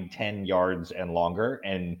 9, 10 yards and longer,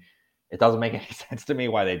 and it doesn't make any sense to me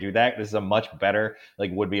why they do that. This is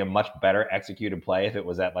would be a much better executed play if it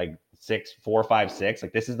was at like 4, 5, 6.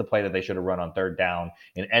 Like this is the play that they should have run on third down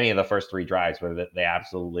in any of the first 3 drives where they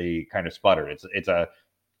absolutely kind of sputtered. It's a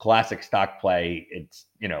classic stock play. It's,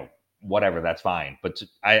 whatever, that's fine. But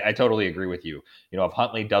I totally agree with you. If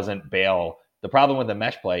Huntley doesn't bail, the problem with the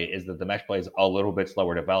mesh play is that the mesh play is a little bit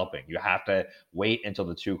slower developing. You have to wait until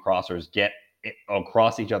the 2 crossers get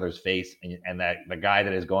across each other's face, and that the guy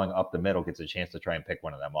that is going up the middle gets a chance to try and pick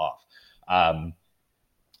one of them off.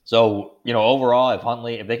 So overall,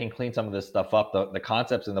 if they can clean some of this stuff up, the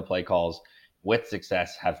concepts in the play calls with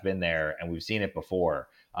success have been there, and we've seen it before.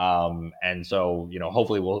 And so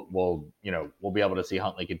hopefully we'll be able to see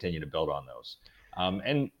Huntley continue to build on those.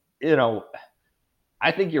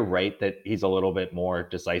 I think you're right that he's a little bit more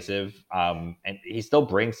decisive, and he still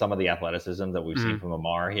brings some of the athleticism that we've seen from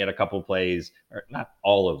Lamar. He had a couple plays, or not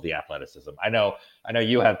all of the athleticism. I know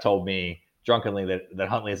you have told me drunkenly that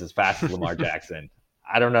Huntley is as fast as Lamar Jackson.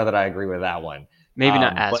 I don't know that I agree with that one. Maybe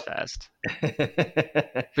not as fast,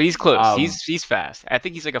 but he's close. He's fast. I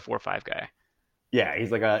think he's like a 4.5 guy. Yeah, he's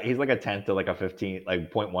like a 10 to like a 15,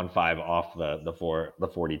 like 0.15 off the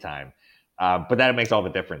 40 time. But that makes all the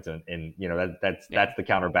difference, and that's the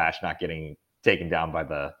counter bash not getting taken down by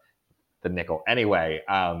the nickel. Anyway,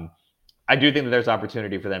 I do think that there's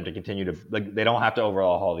opportunity for them to continue to they don't have to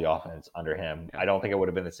overhaul the offense under him. I don't think it would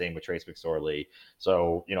have been the same with Trace McSorley.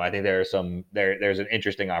 So I think there's an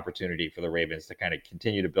interesting opportunity for the Ravens to kind of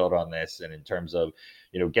continue to build on this, and in terms of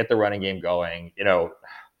get the running game going.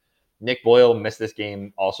 Nick Boyle missed this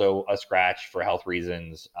game, also a scratch for health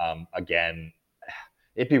reasons. Again,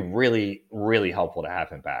 it'd be really, really helpful to have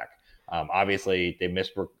him back. Obviously, they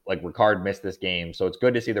missed Ricard missed this game, so it's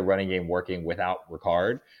good to see the running game working without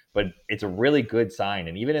Ricard. But it's a really good sign.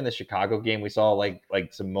 And even in the Chicago game, we saw like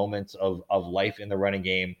some moments of life in the running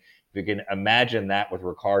game. If you can imagine that with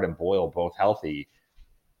Ricard and Boyle both healthy,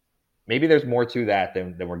 maybe there's more to that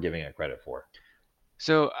than we're giving it credit for.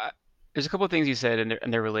 So there's a couple of things you said,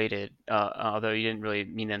 and they're related, although you didn't really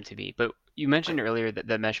mean them to be. But you mentioned earlier that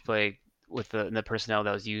the mesh play with the personnel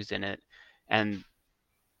that was used in it, and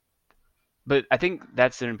but I think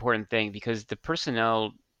that's an important thing because the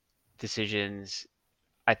personnel decisions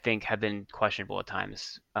I think have been questionable at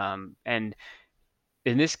times. And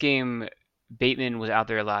in this game, Bateman was out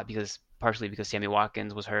there a lot partially because Sammy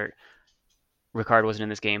Watkins was hurt. Ricard wasn't in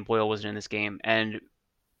this game. Boyle wasn't in this game, and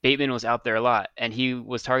Bateman was out there a lot, and he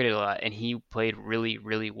was targeted a lot, and he played really,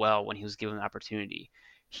 really well when he was given the opportunity.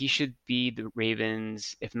 He should be the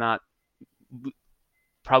Ravens, if not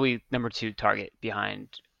probably number 2 target behind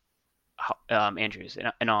Andrews,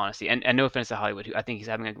 in all honesty. And no offense to Hollywood, who I think he's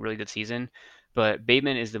having a really good season, but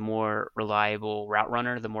Bateman is the more reliable route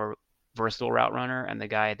runner, the more versatile route runner, and the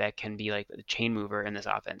guy that can be like the chain mover in this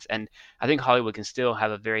offense. And I think Hollywood can still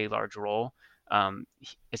have a very large role.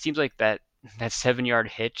 It seems like that 7-yard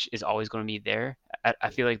hitch is always going to be there. I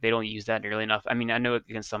feel like they don't use that nearly enough. I mean, I know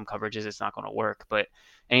against some coverages it's not going to work, but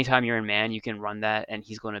anytime you're in man, you can run that, and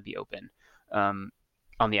he's going to be open on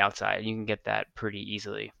the outside. You can get that pretty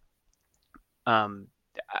easily. But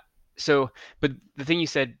the thing you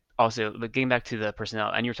said also, getting back to the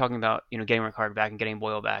personnel, and you're talking about getting Ricard back and getting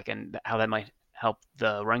Boyle back, and how that might help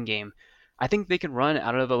the run game. I think they can run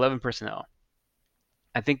out of 11 personnel.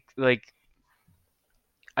 I think I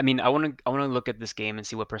want to look at this game and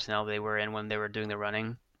see what personnel they were in when they were doing the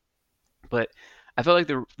running, but I felt like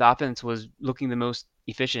the offense was looking the most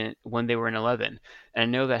efficient when they were in 11, and I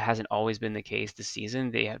know that hasn't always been the case this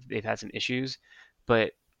season. They've had some issues,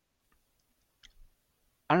 but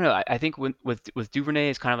I don't know. I think with Duvernay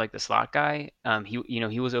is kind of like the slot guy.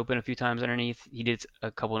 He was open a few times underneath. He did a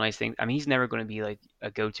couple of nice things. I mean, he's never going to be like a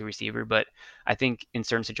go-to receiver, but I think in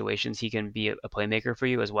certain situations he can be a playmaker for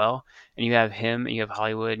you as well. And you have him, and you have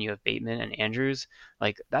Hollywood, and you have Bateman and Andrews.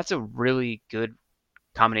 Like that's a really good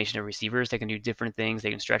combination of receivers. They can do different things.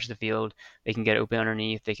 They can stretch the field. They can get open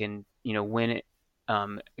underneath. They can win it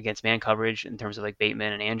against man coverage in terms of like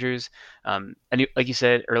Bateman and Andrews. And like you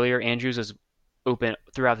said earlier, Andrews was open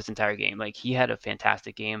throughout this entire game. Like he had a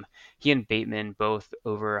fantastic game. He and Bateman both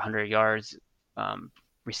over 100 yards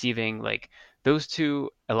receiving. Like those two,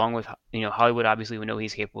 along with Hollywood, obviously we know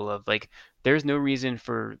he's capable of. Like there's no reason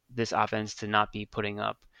for this offense to not be putting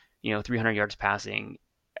up 300 yards passing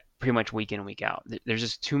pretty much week in week out. There's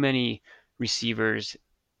just too many receivers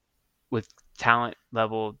with talent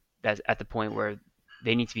level that's at the point where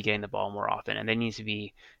they need to be getting the ball more often, and they need to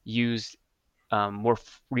be used more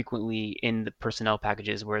frequently in the personnel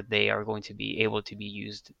packages where they are going to be able to be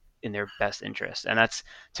used in their best interest. And that's,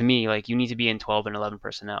 to me, like you need to be in 12 and 11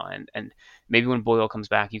 personnel. And maybe when Boyle comes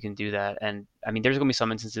back, you can do that. And I mean, there's going to be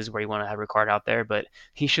some instances where you want to have Ricard out there, but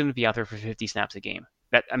he shouldn't be out there for 50 snaps a game.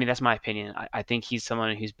 That's my opinion. I think he's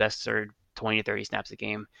someone who's best served 20 to 30 snaps a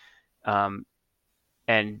game.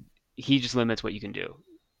 And he just limits what you can do.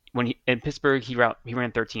 When in Pittsburgh, he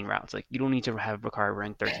ran 13 routes. Like you don't need to have Ricard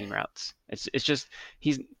run 13 routes. It's just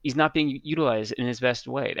he's not being utilized in his best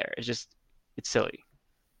way there. It's silly.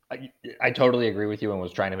 I totally agree with you and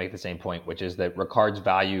was trying to make the same point, which is that Ricard's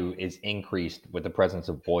value is increased with the presence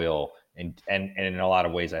of Boyle, and in a lot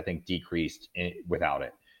of ways, I think decreased without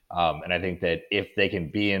it. And I think that if they can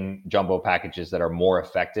be in jumbo packages that are more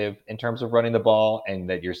effective in terms of running the ball, and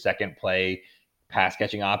that your second play pass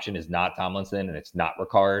catching option is not Tomlinson and it's not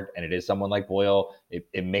Ricard and it is someone like Boyle,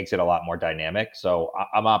 it makes it a lot more dynamic. So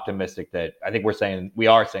I'm optimistic that I think we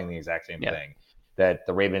are saying the exact same thing, that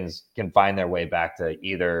the Ravens can find their way back to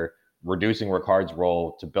either reducing Ricard's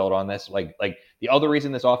role to build on this. Like the other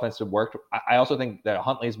reason this offense worked, I also think that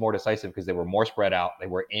Huntley is more decisive because they were more spread out. They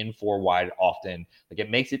were in 4 wide often. Like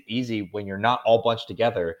it makes it easy when you're not all bunched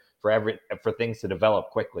together for things to develop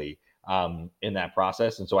quickly in that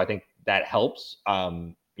process. And so I think that helps,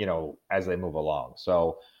 as they move along.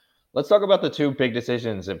 So let's talk about the 2 big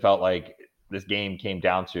decisions it felt like this game came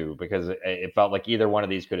down to, because it felt like either one of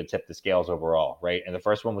these could have tipped the scales overall, right? And the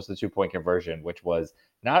first one was the 2-point conversion, which was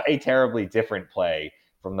not a terribly different play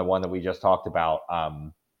from the one that we just talked about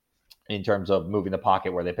in terms of moving the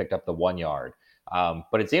pocket where they picked up the 1 yard.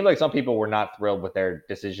 But it seemed like some people were not thrilled with their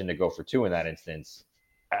decision to go for 2 in that instance.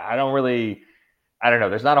 I don't know.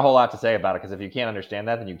 There's not a whole lot to say about it, because if you can't understand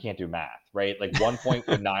that, then you can't do math, right? Like 1 point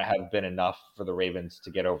would not have been enough for the Ravens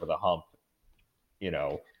to get over the hump,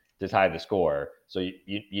 to tie the score. So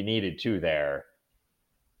you needed 2 there.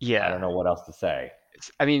 Yeah. I don't know what else to say.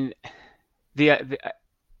 I mean,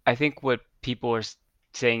 I think what people are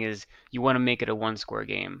saying is you want to make it a 1-score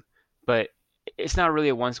game, but it's not really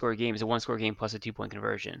a one-score game. It's a one-score game plus a two-point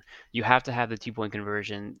conversion. You have to have the two-point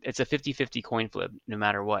conversion. It's a 50-50 coin flip no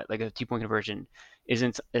matter what. Like, a two-point conversion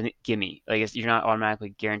isn't a gimme. Like, you're not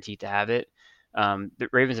automatically guaranteed to have it. The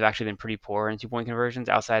Ravens have actually been pretty poor in two-point conversions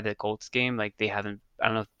outside the Colts game. Like, they haven't, I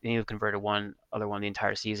don't know if any have converted one other one the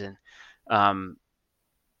entire season. I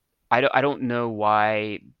don't know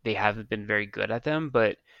why they haven't been very good at them,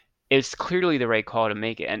 but it's clearly the right call to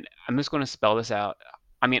make it. And I'm just going to spell this out.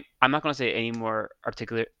 I mean, I'm not going to say it any more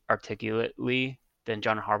articulately than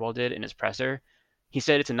John Harbaugh did in his presser. He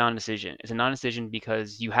said it's a non-decision. It's a non-decision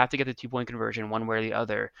because you have to get the two-point conversion one way or the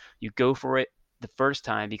other. You go for it the first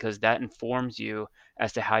time because that informs you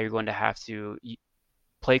as to how you're going to have to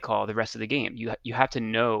play call the rest of the game. You have to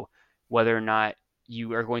know whether or not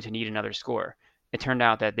you are going to need another score. It turned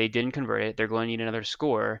out that they didn't convert it. They're going to need another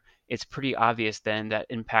score. It's pretty obvious then that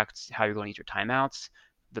impacts how you're going to use your timeouts,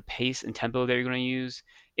 the pace and tempo that you're going to use.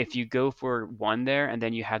 If you go for one there and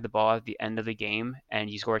then you have the ball at the end of the game and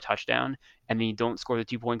you score a touchdown and then you don't score the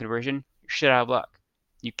two-point conversion, you're shit out of luck.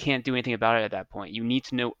 You can't do anything about it at that point. You need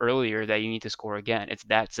to know earlier that you need to score again. It's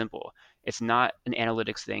that simple. It's not an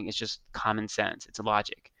analytics thing. It's just common sense. It's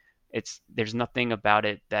logic. There's nothing about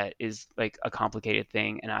it that is like a complicated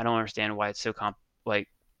thing, and I don't understand why it's so why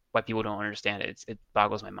people don't understand it. It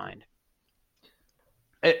boggles my mind.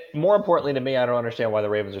 More importantly to me, I don't understand why the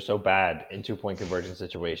Ravens are so bad in two-point conversion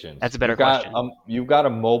situations. That's a better question. You've got a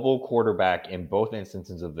mobile quarterback in both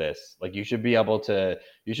instances of this. Like, you should be able to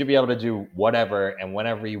do whatever and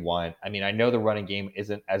whenever you want. I mean, I know the running game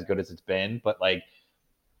isn't as good as it's been, but like,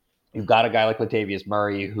 you've got a guy like Latavius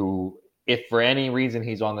Murray who, if for any reason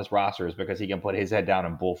he's on this roster, is because he can put his head down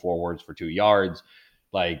and bull forwards for 2 yards.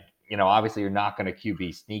 Like, obviously you're not going to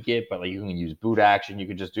QB sneak it, but like, you can use boot action. You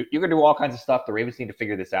can do all kinds of stuff. The Ravens need to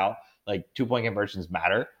figure this out. Like, two-point conversions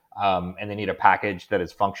matter. And they need a package that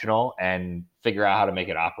is functional and figure out how to make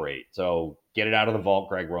it operate. So get it out of the vault,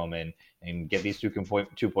 Greg Roman, and get these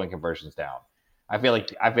two-point conversions down. I feel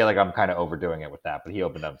like I'm kind of overdoing it with that, but he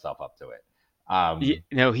opened himself up to it.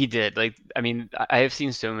 No, he did. Like, I mean, I have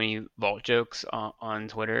seen so many vault jokes on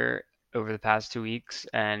Twitter over the past 2 weeks,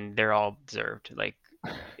 and they're all deserved. Like,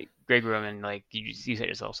 Greg Roman, like, you set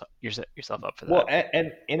yourself up for that. Well,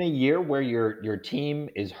 and in a year where your team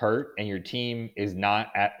is hurt and your team is not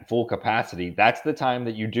at full capacity, that's the time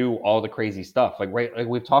that you do all the crazy stuff. Like, right, like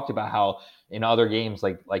we've talked about how in other games,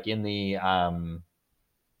 like in the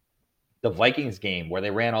Vikings game where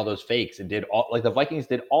they ran all those fakes and the Vikings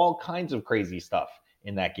did all kinds of crazy stuff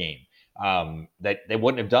in that game that they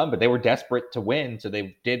wouldn't have done, but they were desperate to win. So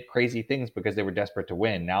they did crazy things because they were desperate to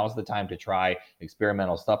win. Now is the time to try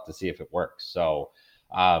experimental stuff to see if it works. So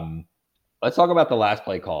let's talk about the last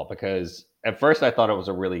play call, because at first I thought it was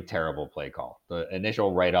a really terrible play call. The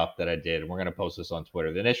initial write-up that I did, and we're going to post this on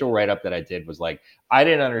Twitter. The initial write-up that I did was like, I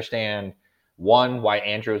didn't understand why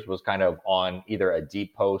Andrews was kind of on either a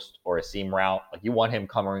deep post or a seam route. Like, you want him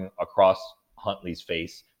coming across Huntley's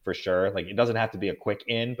face for sure. Like, it doesn't have to be a quick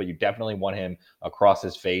in, but you definitely want him across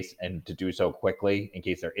his face, and to do so quickly in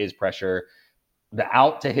case there is pressure. The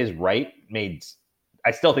out to his right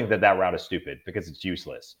I still think that route is stupid because it's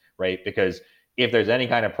useless, right? Because if there's any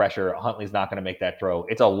kind of pressure, Huntley's not going to make that throw.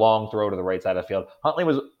 It's a long throw to the right side of the field. Huntley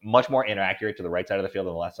was much more inaccurate to the right side of the field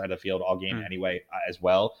than the left side of the field all game anyway, as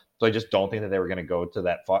well. So I just don't think that they were going to go to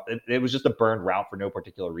that far. It was just a burned route for no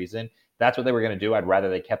particular reason. That's what they were going to do. I'd rather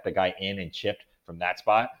they kept the guy in and chipped from that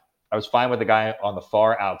spot. I was fine with the guy on the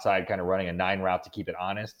far outside kind of running a 9 route to keep it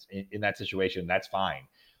honest in that situation. That's fine.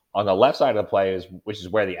 On the left side of the play, which is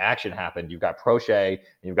where the action happened, you've got Prochet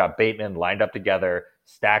and you've got Bateman lined up together,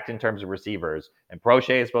 stacked in terms of receivers. And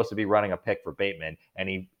Prochet is supposed to be running a pick for Bateman, and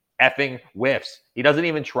he effing whiffs. He doesn't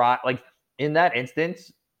even try. Like, in that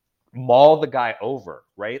instance, maul the guy over,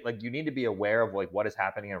 right? Like, you need to be aware of like what is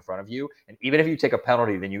happening in front of you. And even if you take a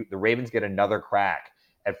penalty, then the Ravens get another crack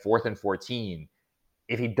at 4th and 14.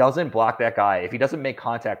 If he doesn't block that guy, if he doesn't make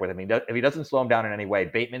contact with him, if he doesn't slow him down in any way,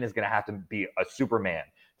 Bateman is going to have to be a Superman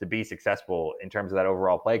to be successful in terms of that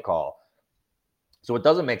overall play call. So it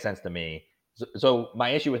doesn't make sense to me. So my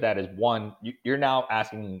issue with that is, one, you're now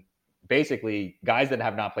asking basically guys that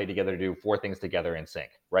have not played together to do 4 things together in sync,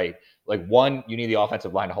 right? Like, 1, you need the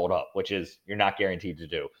offensive line to hold up, which is you're not guaranteed to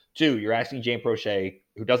do. 2, you're asking James Prochet,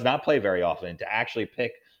 who does not play very often, to actually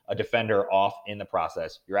pick a defender off in the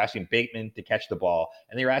process. You're asking Bateman to catch the ball,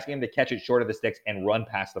 and then you're asking him to catch it short of the sticks and run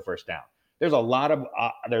past the first down. There's a lot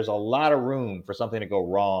of room for something to go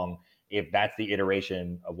wrong if that's the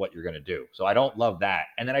iteration of what you're going to do. So I don't love that.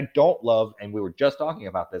 And then I don't love, and we were just talking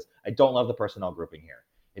about this, I don't love the personnel grouping here.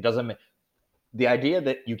 It doesn't the idea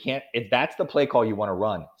that you can't, if that's the play call you want to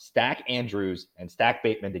run, stack Andrews and stack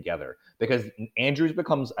Bateman together, because Andrews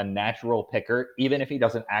becomes a natural picker, even if he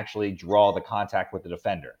doesn't actually draw the contact with the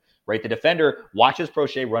defender, right? The defender watches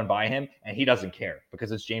Prochet run by him and he doesn't care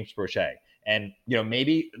because it's James Prochet. And,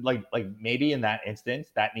 maybe maybe in that instance,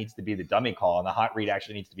 that needs to be the dummy call, and the hot read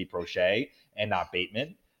actually needs to be Prochet and not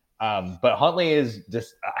Bateman. But Huntley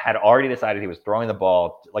had already decided he was throwing the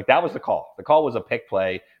ball. Like, that was the call. The call was a pick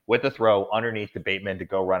play with the throw underneath to Bateman to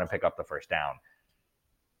go run and pick up the first down.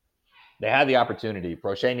 They had the opportunity.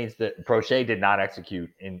 Prochet did not execute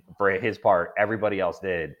for his part. Everybody else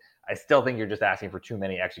did. I still think you're just asking for too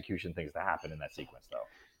many execution things to happen in that sequence, though.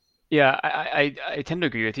 Yeah, I tend to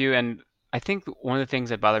agree with you, and I think one of the things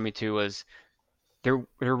that bothered me too was there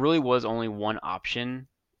really was only one option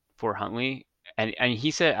for Huntley, and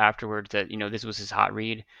he said afterwards that this was his hot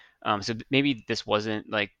read, so maybe this wasn't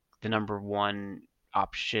like the number one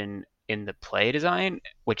option in the play design,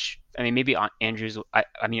 which I mean maybe Andrews.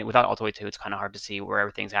 I mean without All-the-Way 2, it's kind of hard to see where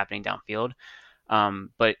everything's happening downfield,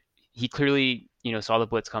 but he clearly saw the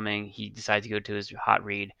blitz coming. He decided to go to his hot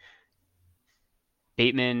read.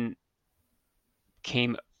 Bateman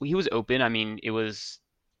he was open. I mean,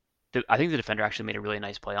 I think the defender actually made a really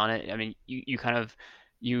nice play on it. I mean,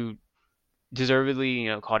 you deservedly,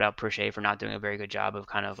 called out Prochet for not doing a very good job of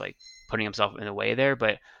kind of like putting himself in the way there,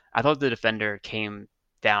 but I thought the defender came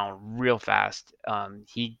down real fast.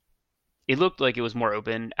 It looked like it was more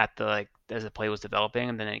open as the play was developing,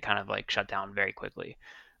 and then it kind of like shut down very quickly.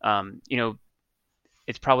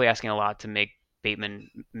 It's probably asking a lot to make Bateman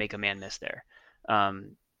make a man miss there.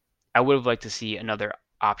 I would have liked to see another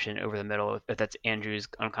option over the middle if that's Andrews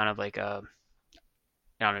on kind of like I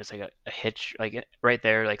don't know, it's like a hitch, like right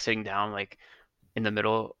there, like sitting down, like in the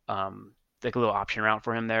middle, like a little option route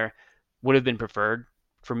for him there would have been preferred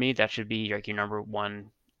for me. That should be like your number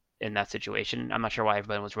one in that situation. I'm not sure why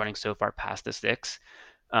everybody was running so far past the sticks.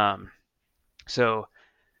 So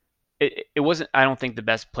it wasn't, I don't think, the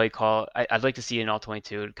best play call. I'd like to see an All-22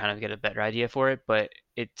 to kind of get a better idea for it, but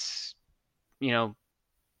it's,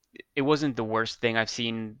 it wasn't the worst thing I've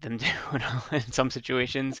seen them do in some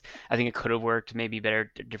situations. I think it could have worked, maybe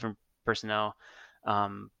better, different personnel.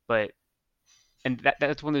 But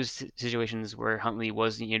that's one of those situations where Huntley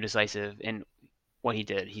was decisive in what he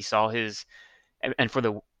did. He saw his, and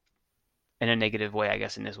in a negative way, I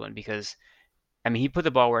guess, in this one, because I mean, he put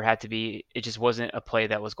the ball where it had to be. It just wasn't a play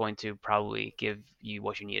that was going to probably give you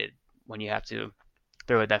what you needed when you have to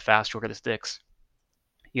throw it that fast, short of the sticks.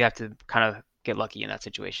 You have to kind of get lucky in that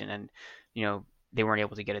situation, and they weren't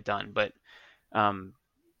able to get it done. But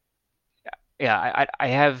yeah,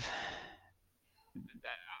 I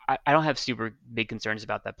don't have super big concerns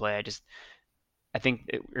about that play. I think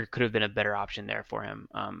it could have been a better option there for him,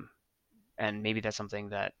 and maybe that's something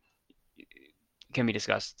that can be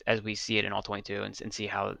discussed as we see it in All-22 and see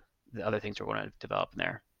how the other things are going to develop in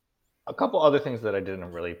there. A couple other things that I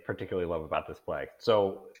didn't really particularly love about this play.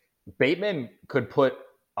 So Bateman could put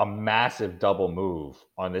a massive double move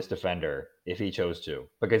on this defender if he chose to,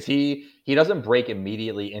 because he doesn't break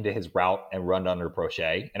immediately into his route and run under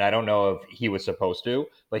Prochet. And I don't know if he was supposed to,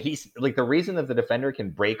 but he's like, the reason that the defender can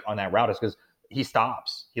break on that route is because he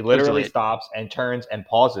stops. He literally stops and turns and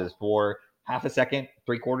pauses for half a second,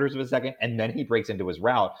 3/4 of a second, and then he breaks into his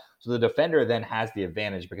route. So the defender then has the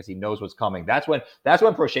advantage because he knows what's coming. That's when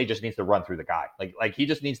Prochet just needs to run through the guy. Like he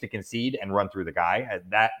just needs to concede and run through the guy.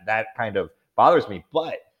 That kind of bothers me.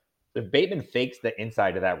 But if Bateman fakes the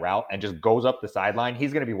inside of that route and just goes up the sideline,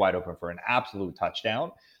 he's going to be wide open for an absolute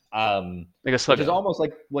touchdown. Which is almost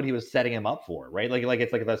like what he was setting him up for, right? Like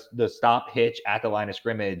it's like the stop hitch at the line of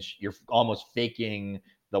scrimmage. You're almost faking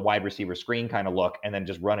the wide receiver screen kind of look and then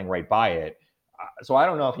just running right by it. So I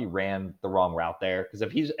don't know if he ran the wrong route there, because if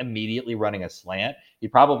he's immediately running a slant, he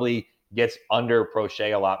probably gets under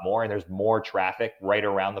Prochet a lot more, and there's more traffic right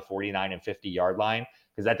around the 49 and 50 yard line,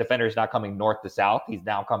 because that defender is not coming north to south. He's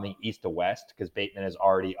now coming east to west because Bateman is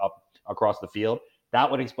already up across the field. That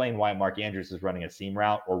would explain why Mark Andrews is running a seam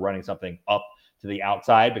route or running something up to the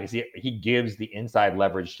outside, because he gives the inside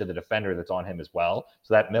leverage to the defender that's on him as well.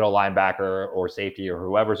 So that middle linebacker or safety or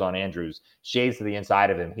whoever's on Andrews shades to the inside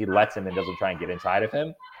of him. He lets him and doesn't try and get inside of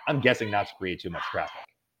him. I'm guessing not to create too much traffic.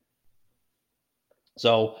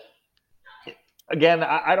 So again,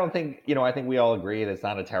 I don't think, I think we all agree that it's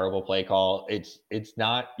not a terrible play call. It's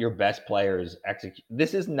not your best players execute.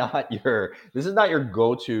 This is not your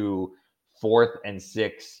go-to 4th and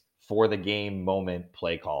 6 for the game moment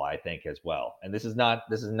play call, I think, as well. And this is not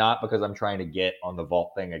because I'm trying to get on the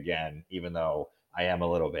vault thing again, even though I am a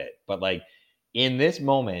little bit. But like in this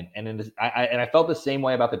moment, and I felt the same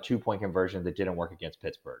way about the 2-point conversion that didn't work against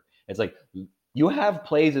Pittsburgh. It's like you have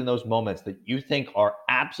plays in those moments that you think are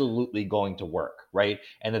absolutely going to work, right?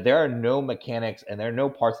 And that there are no mechanics and there are no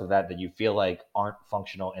parts of that you feel like aren't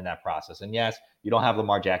functional in that process. And yes, you don't have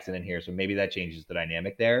Lamar Jackson in here, so maybe that changes the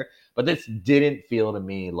dynamic there. But this didn't feel to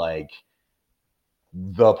me like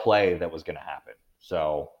the play that was going to happen.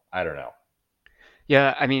 So I don't know.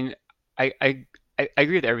 Yeah, I mean, I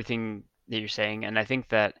agree with everything that you're saying, and I think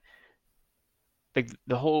that like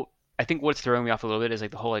the whole I think what's throwing me off a little bit is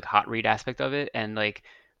like the whole like hot read aspect of it, and like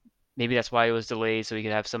maybe that's why it was delayed so we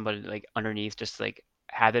could have somebody like underneath just like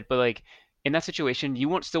have it. But like in that situation,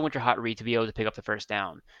 you still want your hot read to be able to pick up the first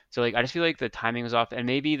down. So like I just feel like the timing was off, and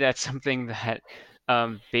maybe that's something that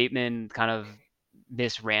Bateman kind of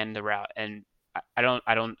misran the route, and I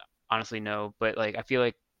don't honestly know, but like I feel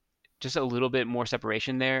like just a little bit more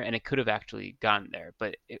separation there, and it could have actually gotten there,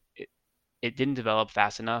 but it didn't develop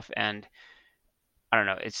fast enough, and I don't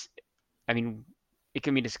know. I mean, it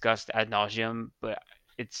can be discussed ad nauseum, but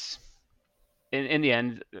it's in the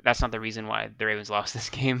end, that's not the reason why the Ravens lost this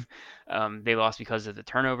game. They lost because of the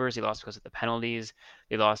turnovers. They lost because of the penalties.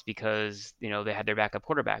 They lost because they had their backup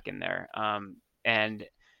quarterback in there. And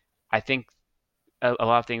I think a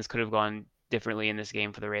lot of things could have gone differently in this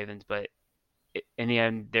game for the Ravens, but in the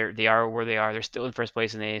end, they are where they are. They're still in first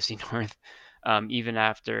place in the AFC North, even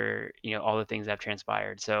after all the things that have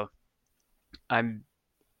transpired. So I don't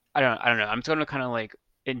know. I'm just gonna kind of like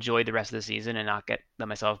enjoy the rest of the season and not let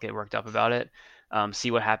myself get worked up about it.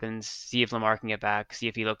 See what happens. See if Lamar can get back. See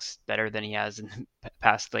if he looks better than he has in the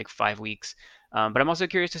past like 5 weeks. But I'm also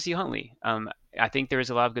curious to see Huntley. I think there's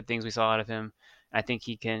a lot of good things we saw out of him. I think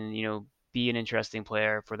he can, be an interesting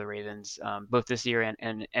player for the Ravens, both this year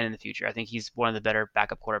and in the future. I think he's one of the better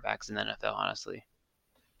backup quarterbacks in the NFL, honestly.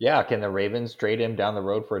 Yeah, can the Ravens trade him down the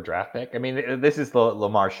road for a draft pick? I mean, this is the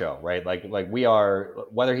Lamar show, right? Like we are,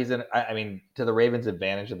 whether he's in. I mean, to the Ravens'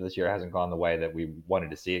 advantage of this year hasn't gone the way that we wanted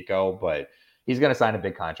to see it go, but he's going to sign a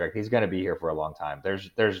big contract. He's going to be here for a long time. There's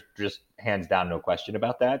just hands down no question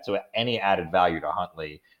about that. So any added value to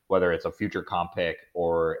Huntley, whether it's a future comp pick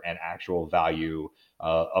or an actual value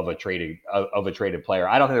of a traded player.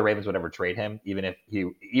 I don't think the Ravens would ever trade him, even if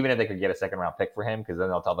they could get a second round pick for him, because then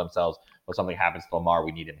they'll tell themselves, well, something happens to Lamar,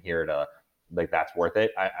 we need him here to like that's worth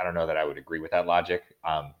it. I don't know that I would agree with that logic,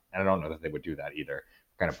 and I don't know that they would do that either.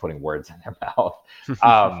 Kind of putting words in their mouth,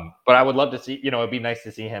 but I would love to see. It'd be nice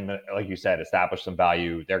to see him, like you said, establish some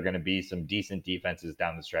value. There are going to be some decent defenses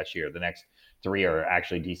down the stretch here. The next 3 are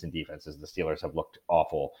actually decent defenses. The Steelers have looked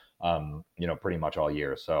awful, pretty much all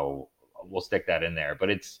year. So we'll stick that in there.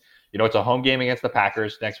 But it's a home game against the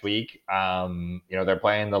Packers next week. They're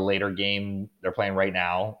playing the later game. They're playing right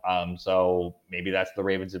now. So maybe that's the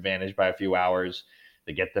Ravens' advantage by a few hours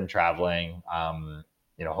to get them traveling.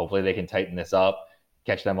 Hopefully they can tighten this up,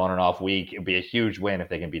 catch them on an off week. It'd be a huge win if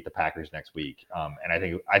they can beat the Packers next week. And I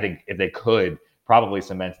think if they could, probably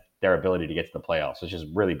cement their ability to get to the playoffs, which is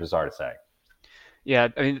really bizarre to say. Yeah,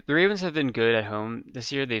 I mean, the Ravens have been good at home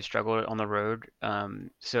this year. They've struggled on the road.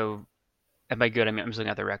 So, and by good, I mean, I'm just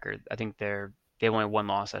looking at the record. I think they have only one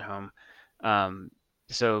loss at home.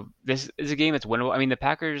 So this is a game that's winnable. I mean, the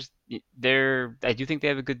Packers, I do think they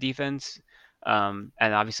have a good defense. And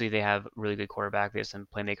obviously they have a really good quarterback. They have some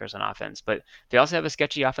playmakers on offense, but they also have a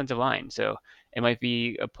sketchy offensive line. So it might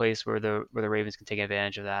be a place where the Ravens can take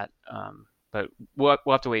advantage of that. But we'll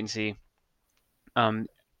have to wait and see.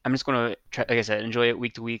 I'm just going to try, like I said, enjoy it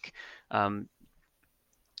week to week.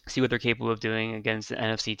 See what they're capable of doing against an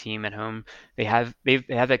NFC team at home. They have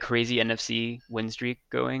that crazy NFC win streak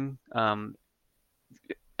going.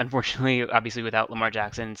 Unfortunately, obviously without Lamar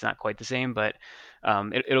Jackson, it's not quite the same. But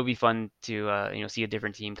it'll be fun to see a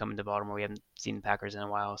different team come into Baltimore. We haven't seen the Packers in a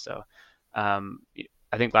while, so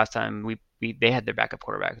I think last time they had their backup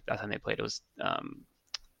quarterback. Last time they played, it was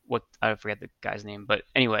I forget the guy's name, but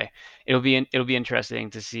anyway, it'll be interesting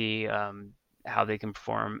to see how they can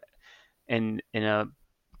perform in a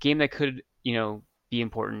game that could be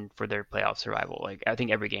important for their playoff survival. Like I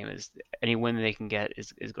think any win that they can get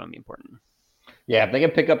is going to be important. Yeah, if they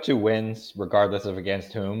can pick up 2 wins, regardless of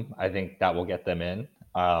against whom, I think that will get them in.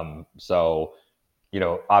 So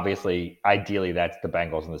obviously, ideally, that's the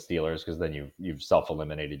Bengals and the Steelers, because then you've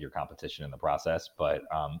self-eliminated your competition in the process. But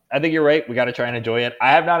I think you're right. We got to try and enjoy it.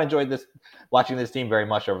 I have not enjoyed watching this team very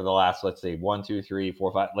much over the last, let's say, 1, 2, 3,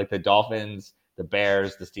 4, 5. Like the Dolphins, the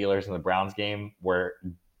Bears, the Steelers, and the Browns game, where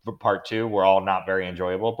part 2 were all not very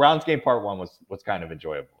enjoyable. Browns game part 1 was kind of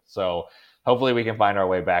enjoyable. So hopefully we can find our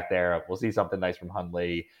way back there. We'll see something nice from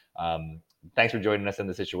Huntley. Thanks for joining us in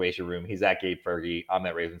the Situation Room. He's at Gabe Fergie. I'm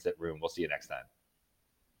at Ravens Sit Room. We'll see you next time.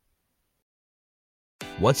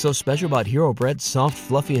 What's so special about Hero Bread's soft,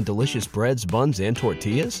 fluffy, and delicious breads, buns, and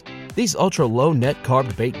tortillas? These ultra-low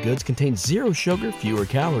net-carb baked goods contain zero sugar, fewer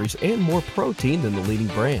calories, and more protein than the leading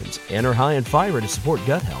brands, and are high in fiber to support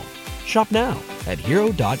gut health. Shop now at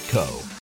Hero.co.